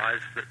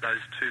realise that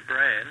those two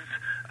brands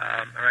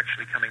are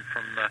actually coming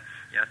from the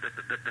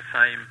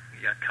same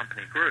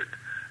company group.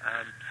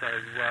 So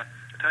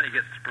Tony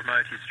gets to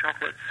promote his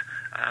chocolates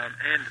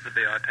and the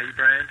VIP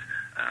brand,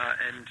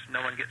 and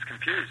no one gets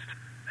confused.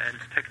 And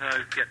Techno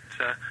gets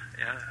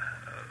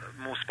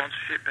more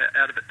sponsorship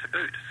out of it to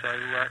boot. So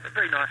a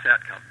very nice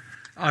outcome.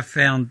 I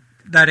found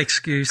that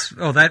excuse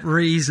or that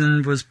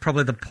reason was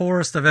probably the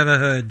poorest I've ever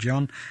heard,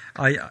 John.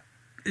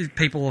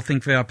 People will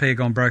think VIP are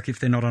gone broke if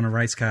they're not on a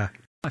race car.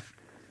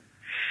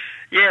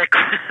 Yeah,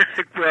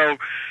 well,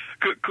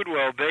 could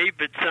well be,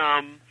 but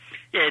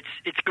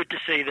it's good to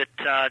see that.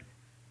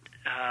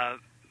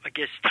 I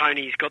guess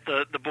Tony's got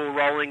the ball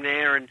rolling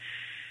there, and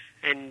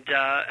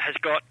has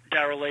got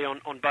Darrell Lee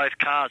on both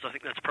cars. I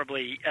think that's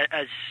probably,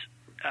 as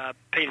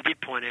Peter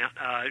did point out,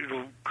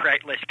 it'll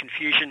create less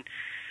confusion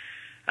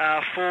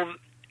for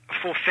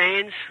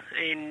fans,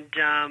 and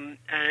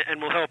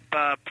will help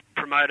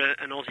promote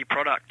an Aussie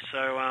product.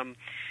 So I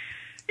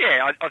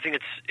think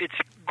it's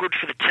good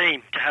for the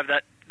team to have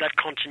that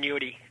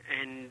continuity,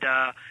 and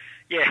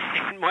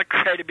it might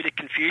create a bit of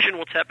confusion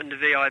what's happened to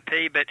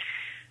VIP, but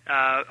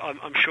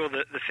I'm sure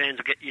that the fans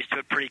will get used to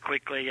it pretty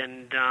quickly,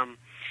 and I'm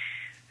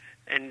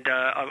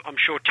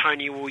sure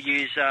Tony will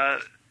use the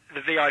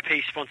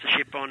VIP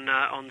sponsorship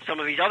on some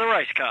of his other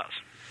race cars.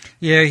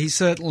 Yeah, he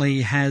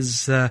certainly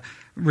has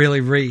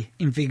really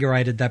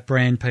reinvigorated that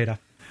brand, Peter.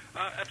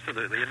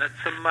 Absolutely, and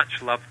it's a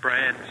much-loved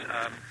brand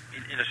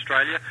in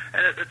Australia,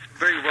 and it's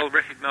very well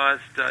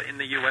recognised in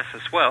the US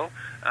as well.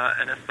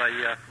 And as they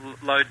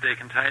load their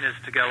containers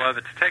to go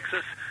over to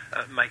Texas,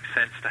 it makes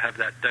sense to have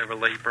that Darrell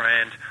Lee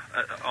brand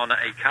on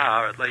a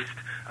car, at least,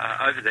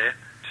 over there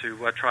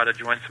to try to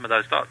join some of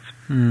those dots.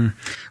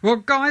 Well,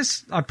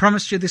 guys, I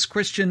promised you this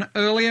question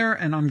earlier,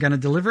 and I'm going to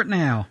deliver it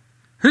now.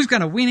 Who's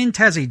going to win in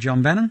Tassie,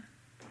 John Bannon?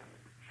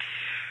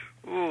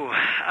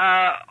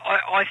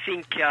 I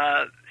think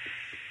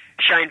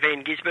Shane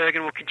Van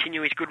Gisbergen will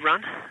continue his good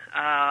run.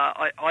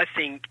 I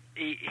think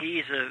he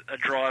is a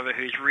driver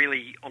who's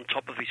really on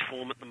top of his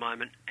form at the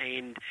moment,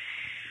 and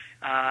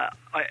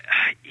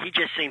he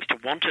just seems to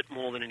want it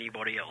more than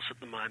anybody else at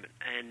the moment.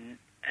 And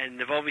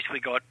they've obviously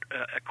got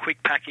a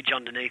quick package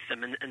underneath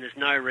them, and there's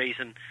no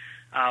reason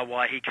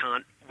why he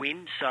can't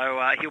win.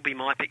 So he'll be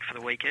my pick for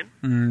the weekend.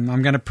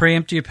 I'm going to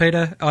preempt you,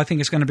 Peter. I think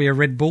it's going to be a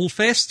Red Bull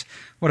fest.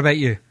 What about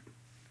you?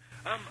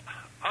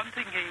 I'm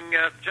thinking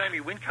Jamie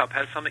Whincup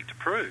has something to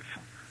prove.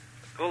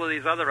 All of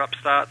these other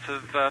upstarts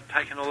have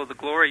taken all of the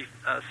glory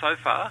so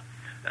far,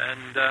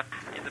 and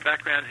in the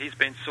background he's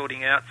been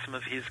sorting out some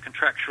of his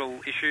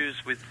contractual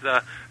issues with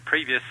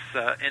previous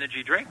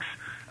energy drinks.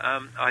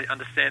 I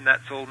understand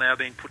that's all now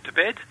being put to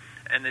bed,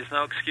 and there's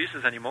no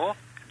excuses anymore.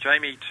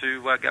 Jamie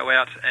to go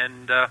out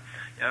and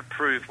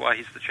prove why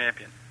he's the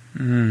champion.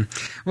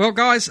 Well,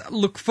 guys,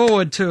 look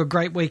forward to a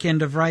great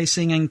weekend of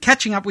racing and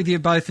catching up with you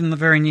both in the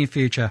very near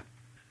future.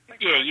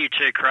 Yeah, you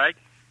too, Craig.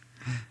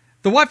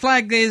 The White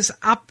Flag is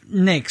up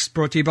next,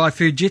 brought to you by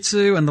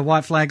Fujitsu and the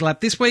White Flag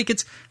Lap. This week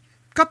it's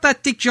got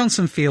that Dick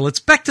Johnson feel. It's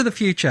Back to the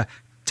Future.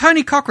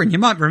 Tony Cochrane, you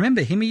might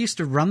remember him. He used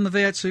to run the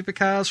V8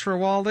 supercars for a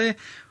while there.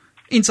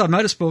 Inside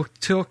Motorsport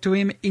talked to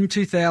him in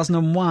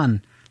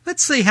 2001.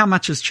 Let's see how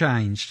much has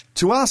changed.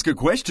 To ask a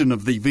question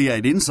of the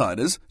V8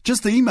 Insiders,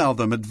 just email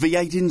them at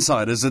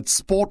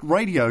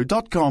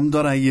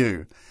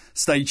v8insiders@sportradio.com.au.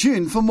 Stay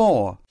tuned for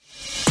more.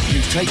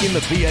 You've taken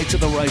the V8 to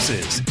the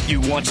races. You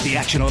watch the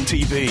action on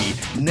TV.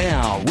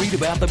 Now read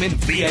about them in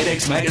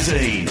V8X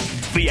Magazine.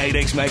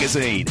 V8X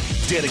Magazine,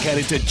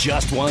 dedicated to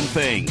just one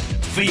thing,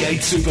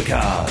 V8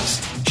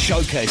 supercars.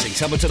 Showcasing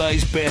some of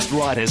today's best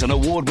writers and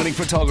award-winning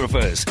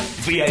photographers,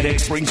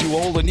 V8X brings you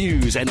all the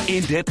news and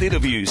in-depth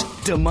interviews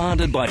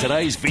demanded by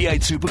today's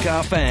V8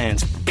 supercar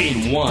fans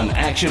in one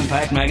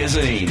action-packed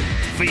magazine.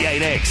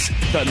 V8X,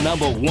 the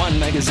 #1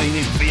 magazine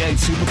in V8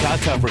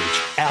 supercar coverage.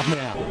 Out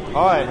now.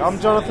 Hi, I'm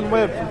Jonathan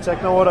Webb from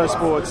Techno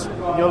Autosports,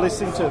 and you're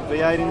listening to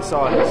V8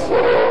 Insiders.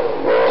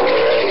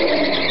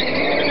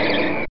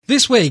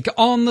 This week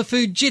on the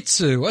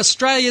Fujitsu,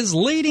 Australia's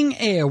leading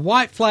air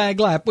white flag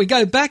lap, we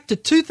go back to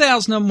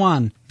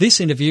 2001. This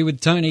interview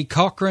with Tony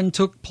Cochrane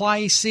took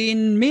place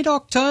in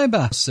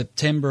mid-October.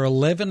 September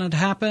 11 had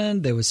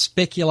happened. There was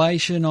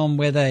speculation on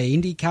whether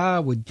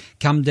IndyCar would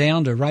come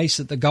down to race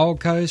at the Gold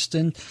Coast,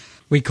 and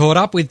we caught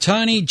up with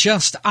Tony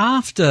just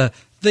after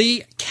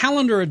the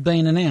calendar had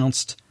been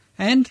announced,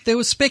 and there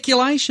was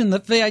speculation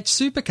that V8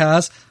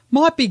 supercars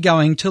might be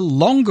going to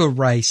longer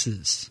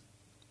races.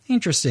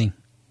 Interesting.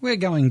 We're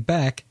going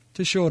back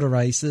to shorter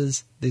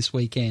races this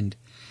weekend.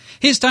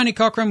 Here's Tony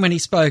Cochrane when he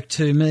spoke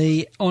to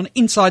me on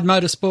Inside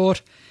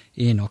Motorsport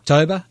in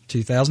October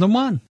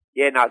 2001.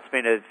 Yeah, no, it's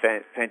been a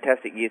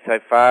fantastic year so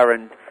far,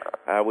 and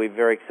we're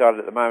very excited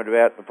at the moment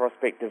about the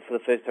prospect of, for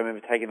the first time ever,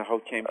 taking the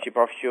whole championship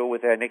offshore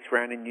with our next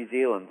round in New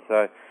Zealand.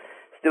 So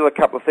still a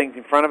couple of things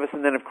in front of us,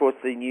 and then, of course,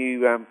 the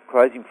new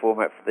closing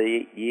format for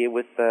the year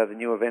with the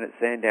new event at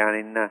Sandown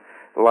in the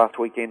last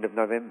weekend of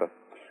November.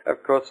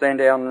 Of course,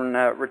 Sandown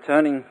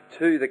returning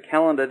to the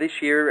calendar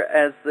this year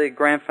as the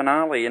grand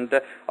finale, and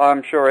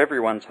I'm sure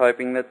everyone's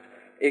hoping that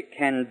it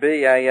can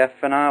be a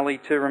finale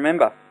to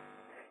remember.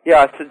 Yeah,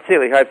 I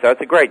sincerely hope so. It's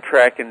a great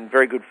track and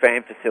very good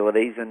fan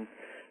facilities, and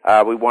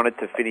we wanted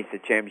to finish the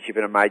championship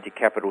in a major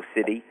capital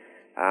city.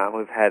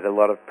 We've had a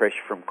lot of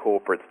pressure from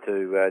corporates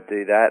to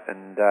do that,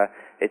 and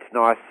it's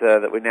nice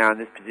that we're now in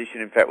this position.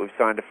 In fact, we've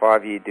signed a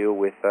 5-year deal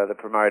with the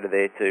promoter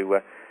there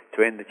to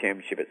end the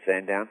championship at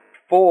Sandown.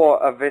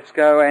 For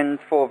Avesco and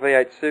for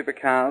V8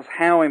 Supercars,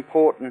 how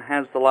important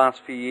has the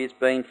last few years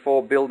been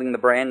for building the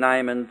brand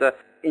name and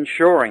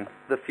ensuring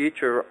the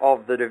future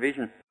of the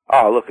division?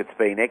 Oh, look, it's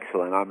been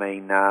excellent. I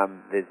mean,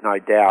 there's no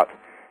doubt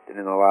that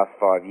in the last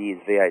 5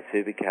 years, V8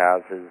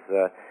 Supercars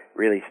has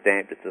really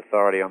stamped its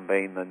authority on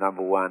being the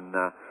number one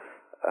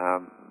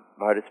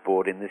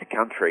motorsport in this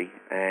country.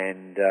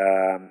 And,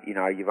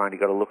 you've only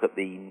got to look at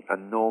the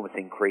enormous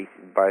increase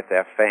in both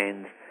our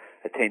fans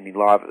attending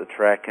live at the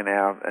track and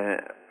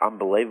our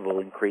unbelievable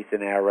increase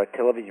in our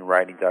television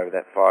ratings over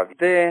that 5 years.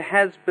 There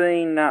has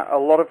been a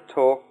lot of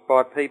talk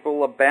by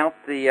people about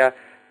the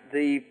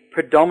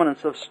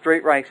predominance of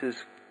street races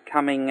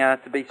coming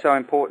to be so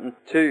important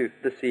to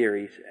the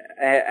series,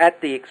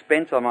 at the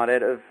expense, I might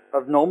add,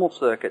 of normal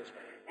circuits.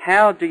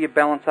 How do you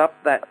balance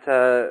up that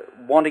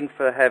wanting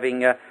for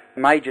having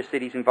major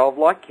cities involved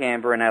like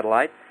Canberra and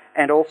Adelaide,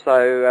 and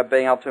also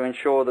being able to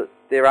ensure that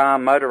there are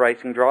motor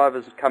racing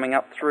drivers coming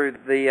up through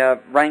the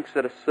ranks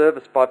that are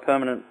serviced by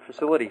permanent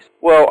facilities?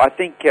 Well, I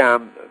think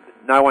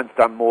no one's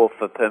done more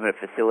for permanent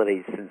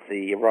facilities since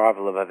the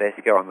arrival of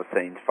Avesco on the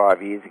scenes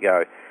 5 years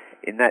ago.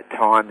 In that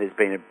time, there's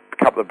been a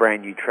couple of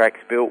brand new tracks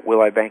built,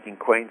 Willowbank in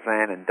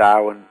Queensland and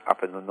Darwin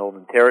up in the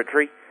Northern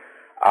Territory.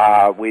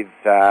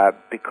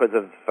 Because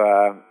of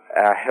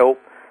our help,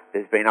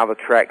 there's been other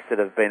tracks that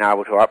have been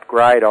able to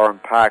upgrade. Oran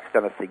Park's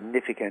done a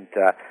significant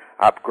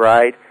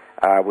upgrade.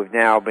 We've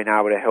now been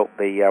able to help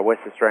the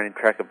West Australian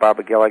track at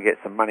Barbagallo get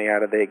some money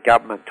out of their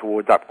government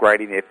towards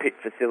upgrading their pit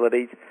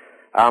facilities.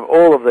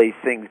 All of these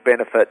things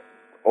benefit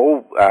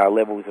all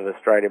levels of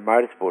Australian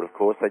motorsport, of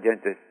course. They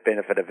don't just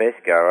benefit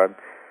Avesco.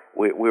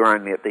 We're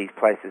only at these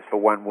places for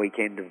one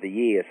weekend of the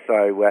year,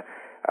 so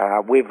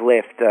we've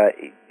left,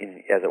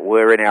 as it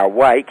were, in our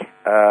wake,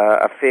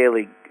 a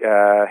fairly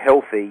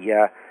healthy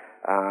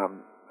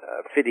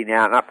fitting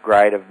out and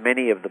upgrade of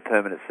many of the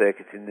permanent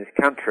circuits in this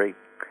country.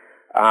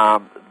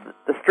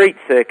 The street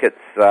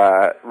circuits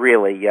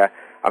really,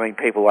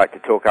 people like to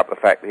talk up the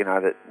fact,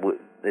 that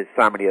there's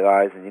so many of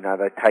those, and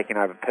they're taking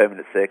over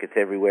permanent circuits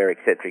everywhere,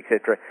 etc.,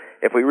 etc.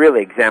 If we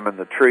really examine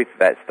the truth of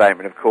that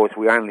statement, of course,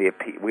 we only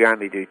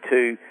do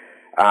two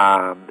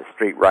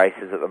street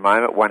races at the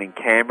moment. One in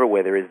Canberra,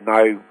 where there is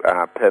no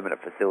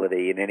permanent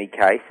facility in any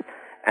case,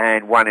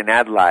 and one in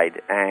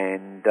Adelaide.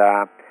 And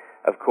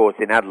of course,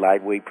 in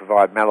Adelaide, we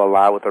provide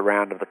Malala with a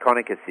round of the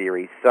Konica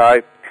series.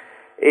 So,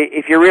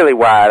 if you really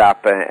weigh it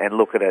up and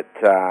look at it,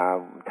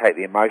 take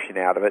the emotion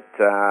out of it,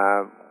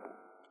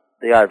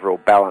 the overall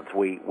balance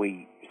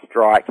we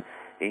strike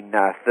in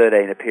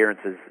 13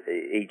 appearances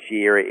each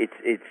year,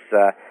 it's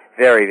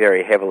very,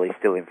 very heavily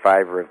still in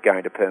favour of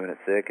going to permanent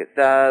circuits.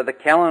 The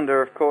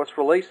calendar, of course,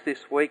 released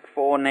this week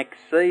for next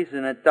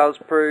season. It does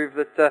prove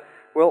that,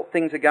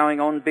 things are going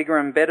on bigger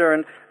and better,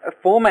 and a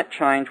format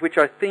change, which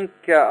I think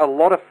a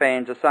lot of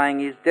fans are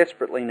saying is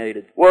desperately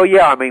needed. Well,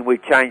 yeah,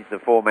 we've changed the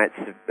formats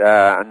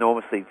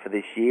enormously for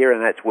this year,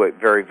 and that's worked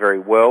very, very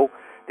well.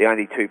 The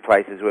only two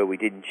places where we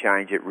didn't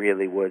change it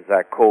really was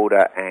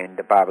Calder and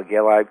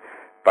Barbagallo,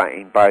 but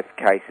in both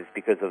cases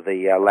because of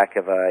the lack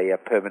of a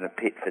permanent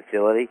pit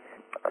facility.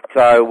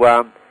 So,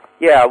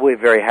 we're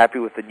very happy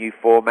with the new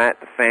format.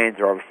 The fans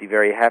are obviously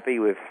very happy.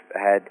 We've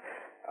had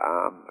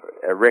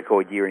a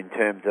record year in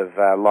terms of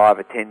live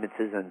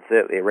attendances, and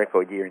certainly a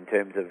record year in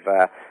terms of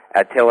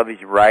our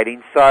television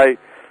ratings. So,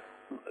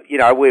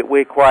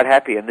 we're quite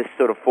happy, and this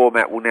sort of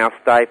format will now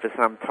stay for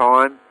some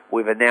time.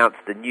 We've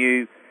announced a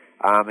new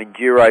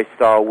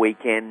enduro-style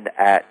weekend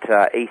at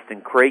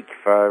Eastern Creek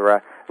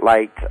for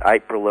late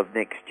April of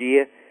next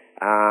year.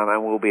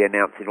 And we'll be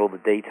announcing all the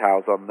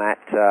details on that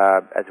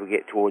as we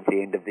get towards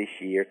the end of this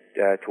year,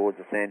 towards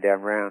the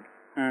Sandown round.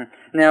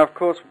 Now, of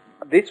course,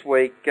 this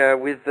week,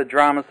 with the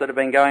dramas that have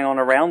been going on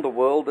around the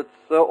world,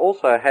 it's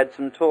also had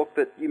some talk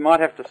that you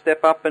might have to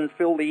step up and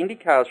fill the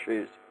IndyCar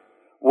shoes.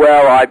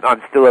 Well,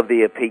 I'm still of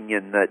the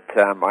opinion that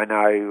I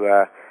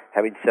know,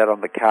 having sat on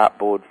the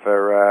cartboard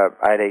for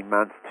 18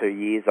 months, 2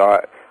 years,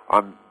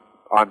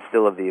 I'm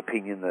still of the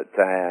opinion that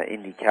the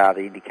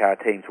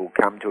IndyCar teams will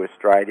come to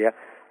Australia.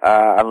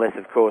 Unless,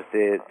 of course,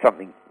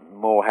 something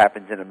more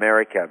happens in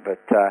America.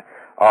 But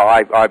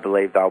I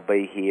believe they'll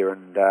be here,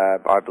 and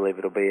I believe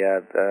it'll be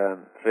a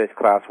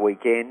first-class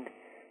weekend.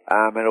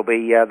 It'll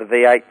be the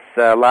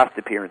V8's last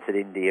appearance at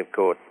Indy, of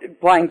course.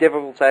 Playing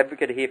devil's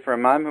advocate here for a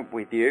moment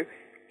with you,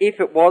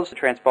 if it was to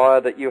transpire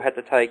that you had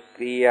to take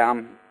the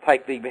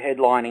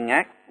headlining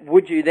act,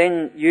 would you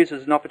then use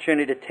as an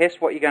opportunity to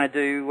test what you're going to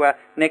do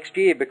next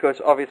year?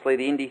 Because obviously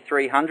the Indy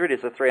 300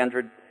 is a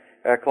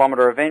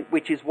 300-kilometre event,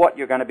 which is what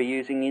you're going to be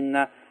using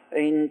in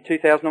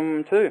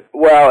 2002.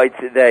 Well, it's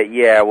that.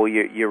 Yeah. Well,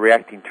 you're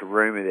reacting to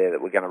rumour there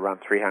that we're going to run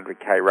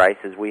 300k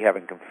races. We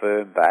haven't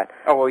confirmed that.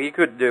 Oh well, you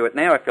could do it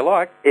now if you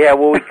like. Yeah.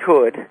 Well, we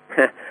could.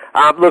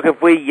 Look,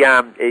 if we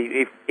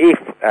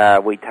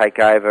we take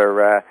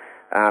over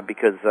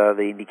because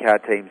the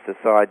IndyCar teams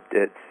decide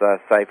it's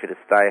safer to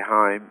stay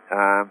home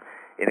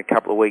in a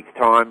couple of weeks'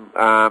 time,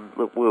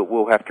 look,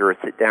 we'll have to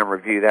sit down and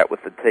review that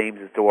with the teams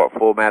as to what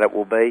format it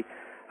will be.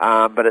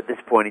 But at this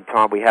point in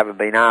time, we haven't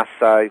been asked,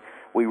 so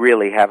we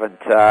really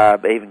haven't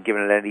even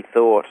given it any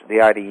thought.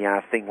 The only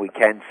thing we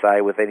can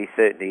say with any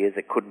certainty is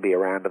it couldn't be a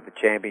round of the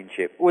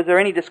championship. Was there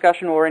any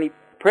discussion or any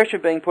pressure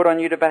being put on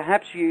you to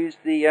perhaps use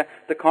the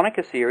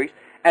Konica Series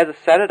as a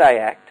Saturday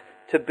act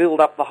to build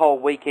up the whole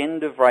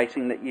weekend of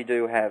racing that you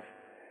do have?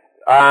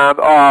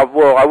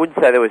 Well, I wouldn't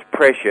say there was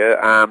pressure.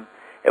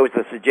 It was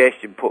a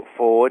suggestion put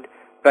forward,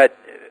 but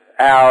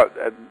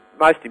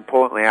most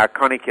importantly, our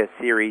Konica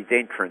Series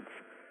entrants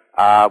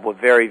were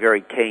very,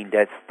 very keen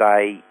to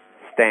stay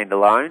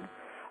standalone.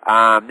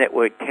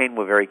 Network 10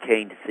 were very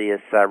keen to see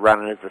us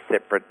run it as a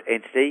separate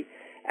entity,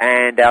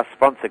 and our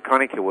sponsor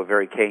Konica were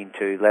very keen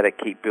to let it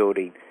keep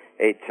building.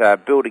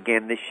 It built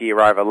again this year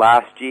over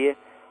last year,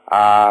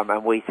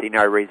 and we see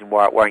no reason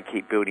why it won't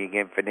keep building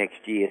again for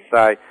next year.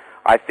 So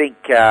I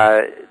think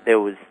there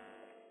was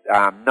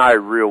no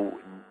real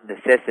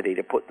necessity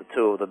to put the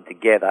two of them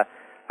together.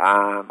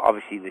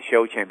 Obviously, the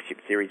Shell Championship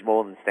Series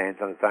more than stands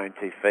on its own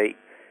 2 feet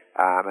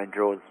and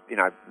draws,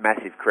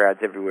 massive crowds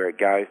everywhere it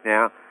goes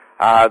now.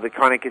 The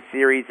Konica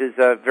Series is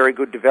a very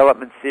good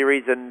development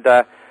series, and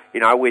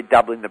we're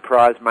doubling the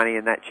prize money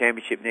in that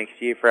championship next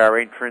year for our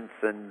entrants,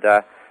 and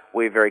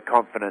we're very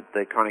confident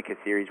the Konica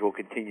Series will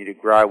continue to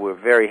grow. We're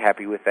very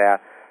happy with our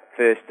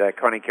first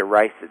Konica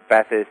race at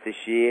Bathurst this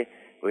year.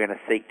 We're going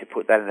to seek to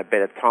put that in a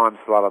better time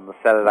slot on the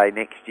Saturday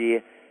next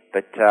year.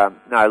 But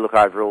no, look,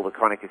 overall the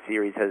Konica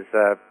Series has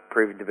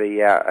proven to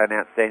be an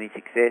outstanding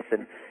success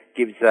and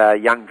gives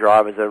young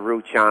drivers a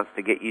real chance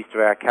to get used to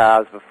our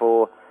cars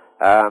before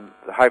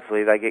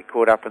hopefully they get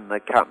caught up in the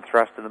cut and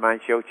thrust of the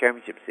main Shell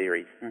Championship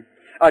Series.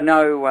 I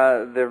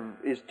know there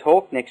is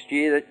talk next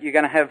year that you're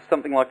going to have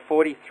something like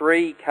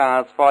 43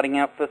 cars fighting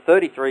out for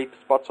 33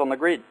 spots on the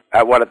grid.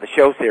 What, at the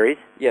Shell Series?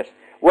 Yes.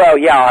 Well,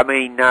 yeah, I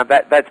mean,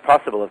 that's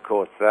possible, of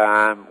course.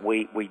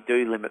 We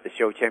do limit the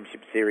Shell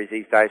Championship Series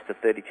these days to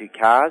 32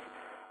 cars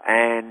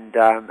and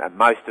at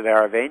most of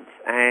our events.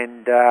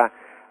 And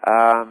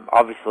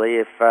obviously,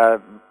 if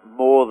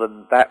more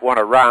than that want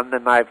to run,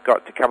 then they've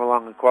got to come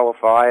along and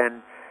qualify,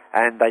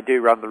 and they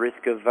do run the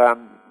risk of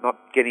not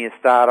getting a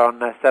start on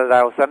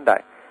Saturday or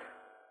Sunday.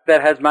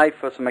 That has made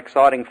for some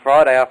exciting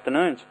Friday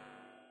afternoons.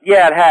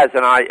 Yeah, it has,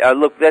 and I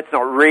look, that's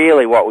not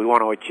really what we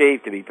want to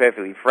achieve, to be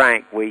perfectly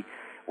frank. We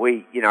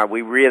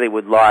really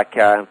would like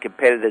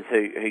competitors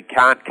who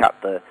can't cut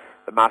the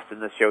mustard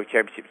in the Shell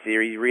Championship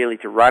Series really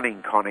to run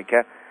in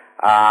Konica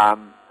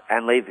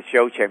and leave the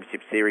Shell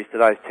Championship Series to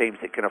those teams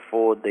that can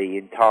afford the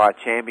entire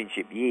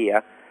championship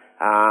year.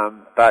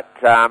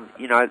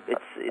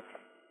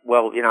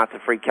 It's a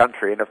free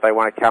country, and if they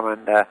want to come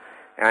and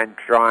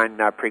try and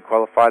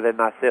pre-qualify, then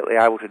they're certainly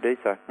able to do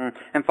so.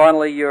 And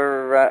finally,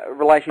 your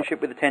relationship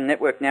with the 10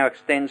 Network now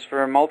extends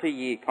for a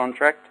multi-year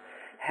contract.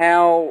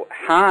 How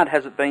hard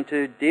has it been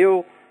to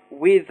deal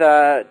with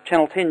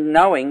Channel 10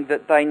 knowing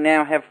that they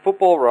now have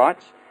football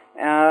rights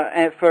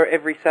for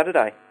every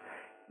Saturday?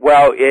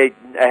 Well, it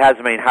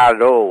hasn't been hard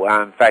at all.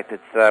 In fact,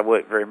 it's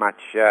worked very much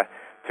to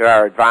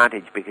our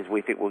advantage because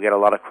we think we'll get a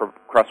lot of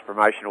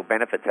cross-promotional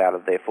benefits out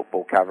of their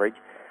football coverage.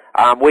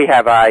 We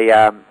have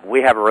a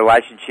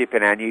relationship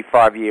in our new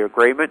 5-year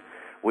agreement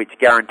which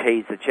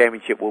guarantees the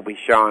championship will be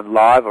shown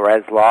live or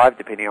as live,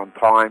 depending on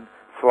time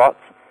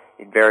slots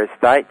in various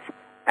states,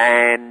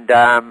 and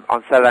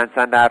on Saturday and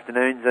Sunday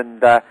afternoons,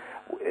 and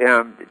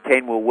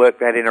 10 will work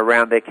that in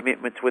around their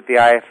commitments with the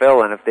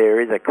AFL, and if there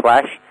is a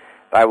clash,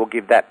 they will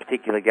give that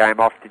particular game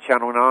off to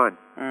Channel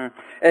 9.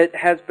 It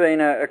has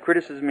been a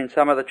criticism in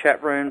some of the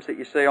chat rooms that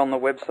you see on the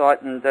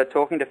website and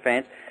talking to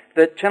fans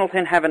that Channel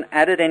 10 haven't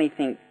added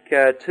anything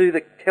to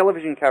the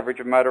television coverage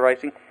of motor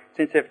racing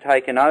since they've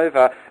taken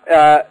over,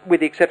 with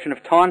the exception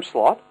of time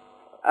slot.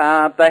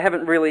 They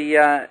haven't really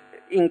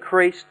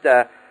increased,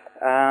 for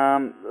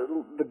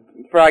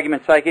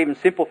argument's sake, even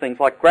simple things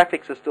like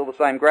graphics are still the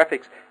same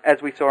graphics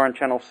as we saw on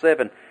Channel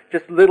 7.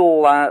 Just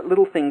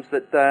little things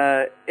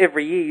that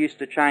every year used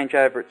to change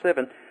over at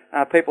 7.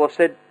 People have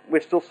said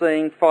we're still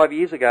seeing 5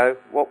 years ago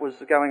what was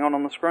going on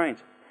the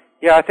screens.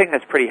 Yeah, I think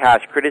that's pretty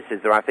harsh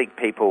criticism. I think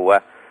people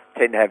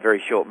tend to have very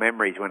short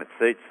memories when it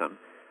suits them.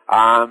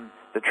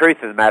 The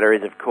truth of the matter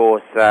is, of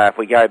course, if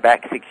we go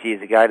back 6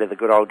 years ago to the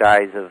good old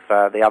days of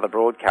the other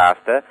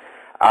broadcaster,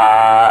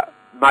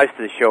 most of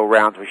the Shell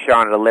rounds were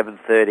shown at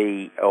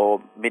 11:30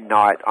 or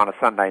midnight on a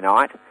Sunday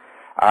night.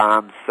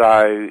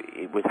 So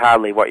it was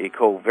hardly what you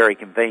call very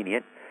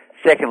convenient.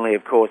 Secondly,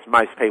 of course,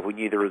 most people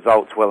knew the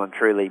results well and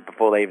truly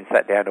before they even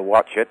sat down to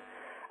watch it,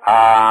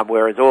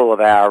 whereas all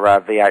of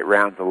our V8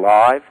 rounds are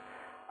live.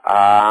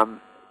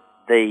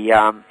 The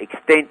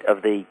extent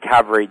of the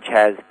coverage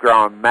has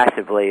grown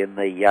massively in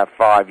the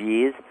 5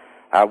 years.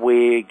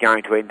 We're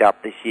going to end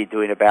up this year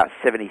doing about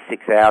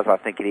 76 hours, I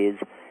think it is,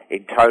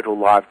 in total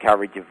live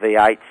coverage of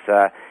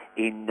V8s.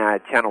 In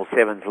Channel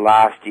 7's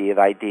last year,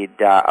 they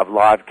did, of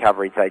live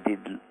coverage, they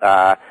did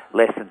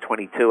less than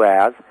 22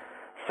 hours.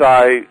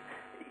 So,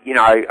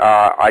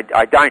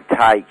 I don't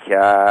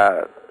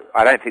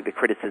think the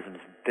criticism's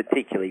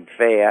particularly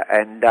fair,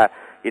 and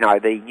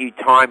the new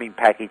timing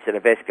package that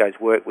Avesco's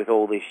worked with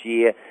all this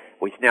year,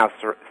 which now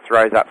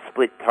throws up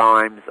split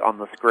times on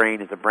the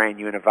screen, is a brand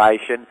new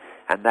innovation,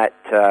 and that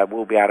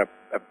we'll be able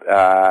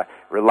to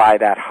relay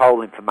that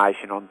whole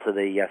information onto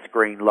the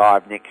screen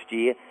live next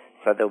year.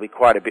 So there'll be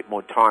quite a bit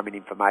more time and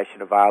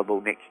information available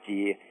next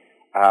year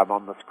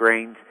on the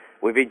screens.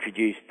 We've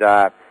introduced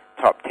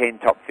top 10,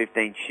 top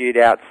 15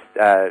 shootouts.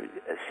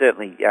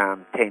 Certainly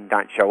 10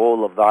 don't show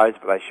all of those,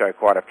 but they show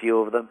quite a few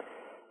of them.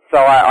 So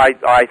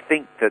I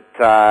think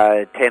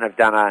that 10 have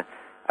done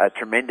a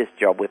tremendous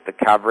job with the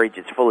coverage.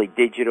 It's fully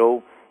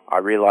digital. I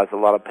realise a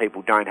lot of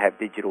people don't have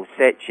digital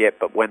sets yet,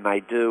 but when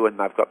they do and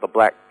they've got the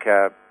black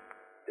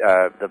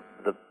the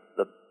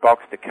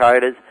box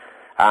decoders,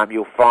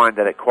 you'll find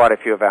that at quite a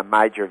few of our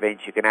major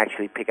events you can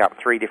actually pick up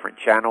 3 different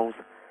channels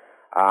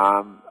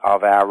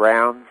of our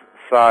rounds.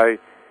 So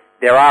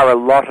there are a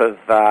lot of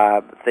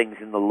things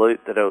in the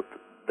loop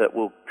that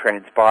will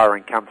transpire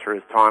and come through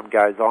as time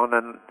goes on.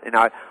 And, you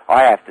know,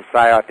 I have to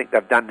say I think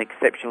they've done an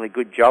exceptionally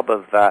good job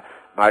of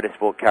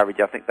motorsport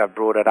coverage. I think they've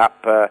brought it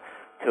up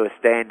to a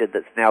standard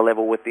that's now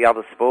level with the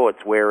other sports,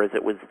 whereas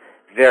it was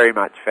very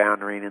much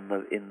foundering in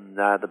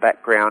the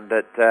background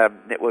at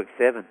Network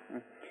 7.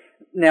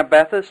 Now,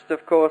 Bathurst,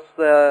 of course,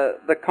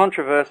 the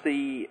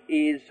controversy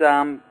is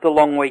the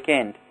long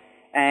weekend.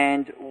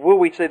 And will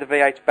we see the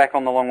V8s back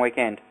on the long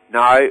weekend?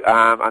 No,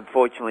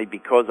 unfortunately,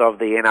 because of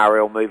the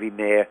NRL moving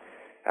there,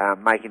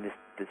 making this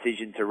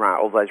decision to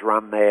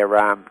run their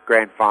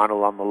grand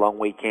final on the long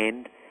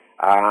weekend.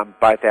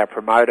 Both our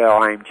promoter,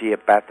 IMG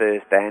at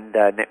Bathurst, and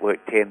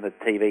Network 10, the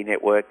TV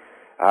network,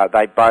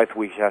 they both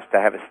wish us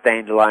to have a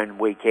standalone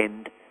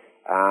weekend.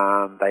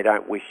 They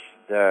don't wish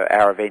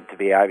our event to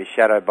be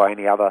overshadowed by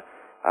any other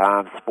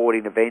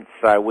sporting events,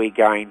 so we're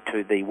going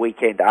to the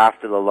weekend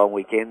after the long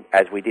weekend,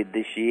 as we did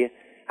this year,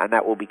 and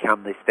that will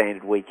become the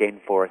standard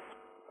weekend for us.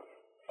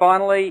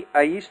 Finally,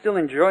 are you still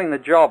enjoying the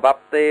job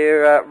up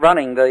there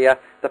running the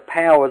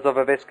powers of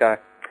Avesco?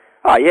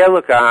 Oh yeah,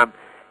 look,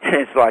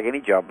 it's like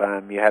any job.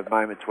 You have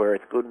moments where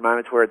it's good and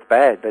moments where it's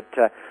bad. But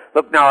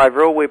look, no,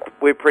 overall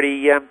we're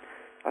pretty. I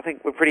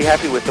think we're pretty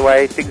happy with the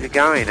way things are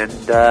going. And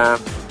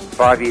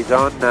 5 years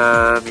on,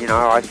 you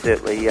know, I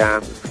certainly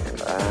I'm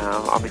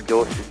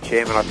endorsed as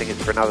chairman. I think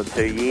it's for another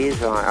 2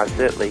 years. I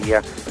certainly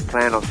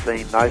plan on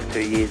seeing those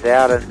 2 years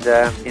out, and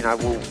you know,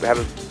 we'll have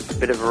a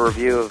bit of a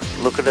review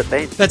of look at it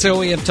then. That's all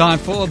we have time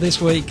for this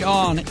week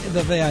on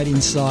the V8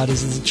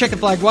 Insiders. As the checkered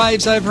flag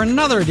waves over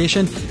another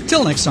edition.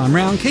 Till next time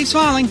round, keep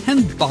smiling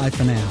and bye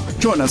for now.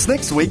 Join us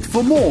next week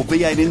for more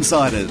V8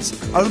 Insiders,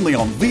 only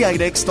on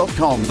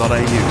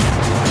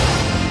v8x.com.au.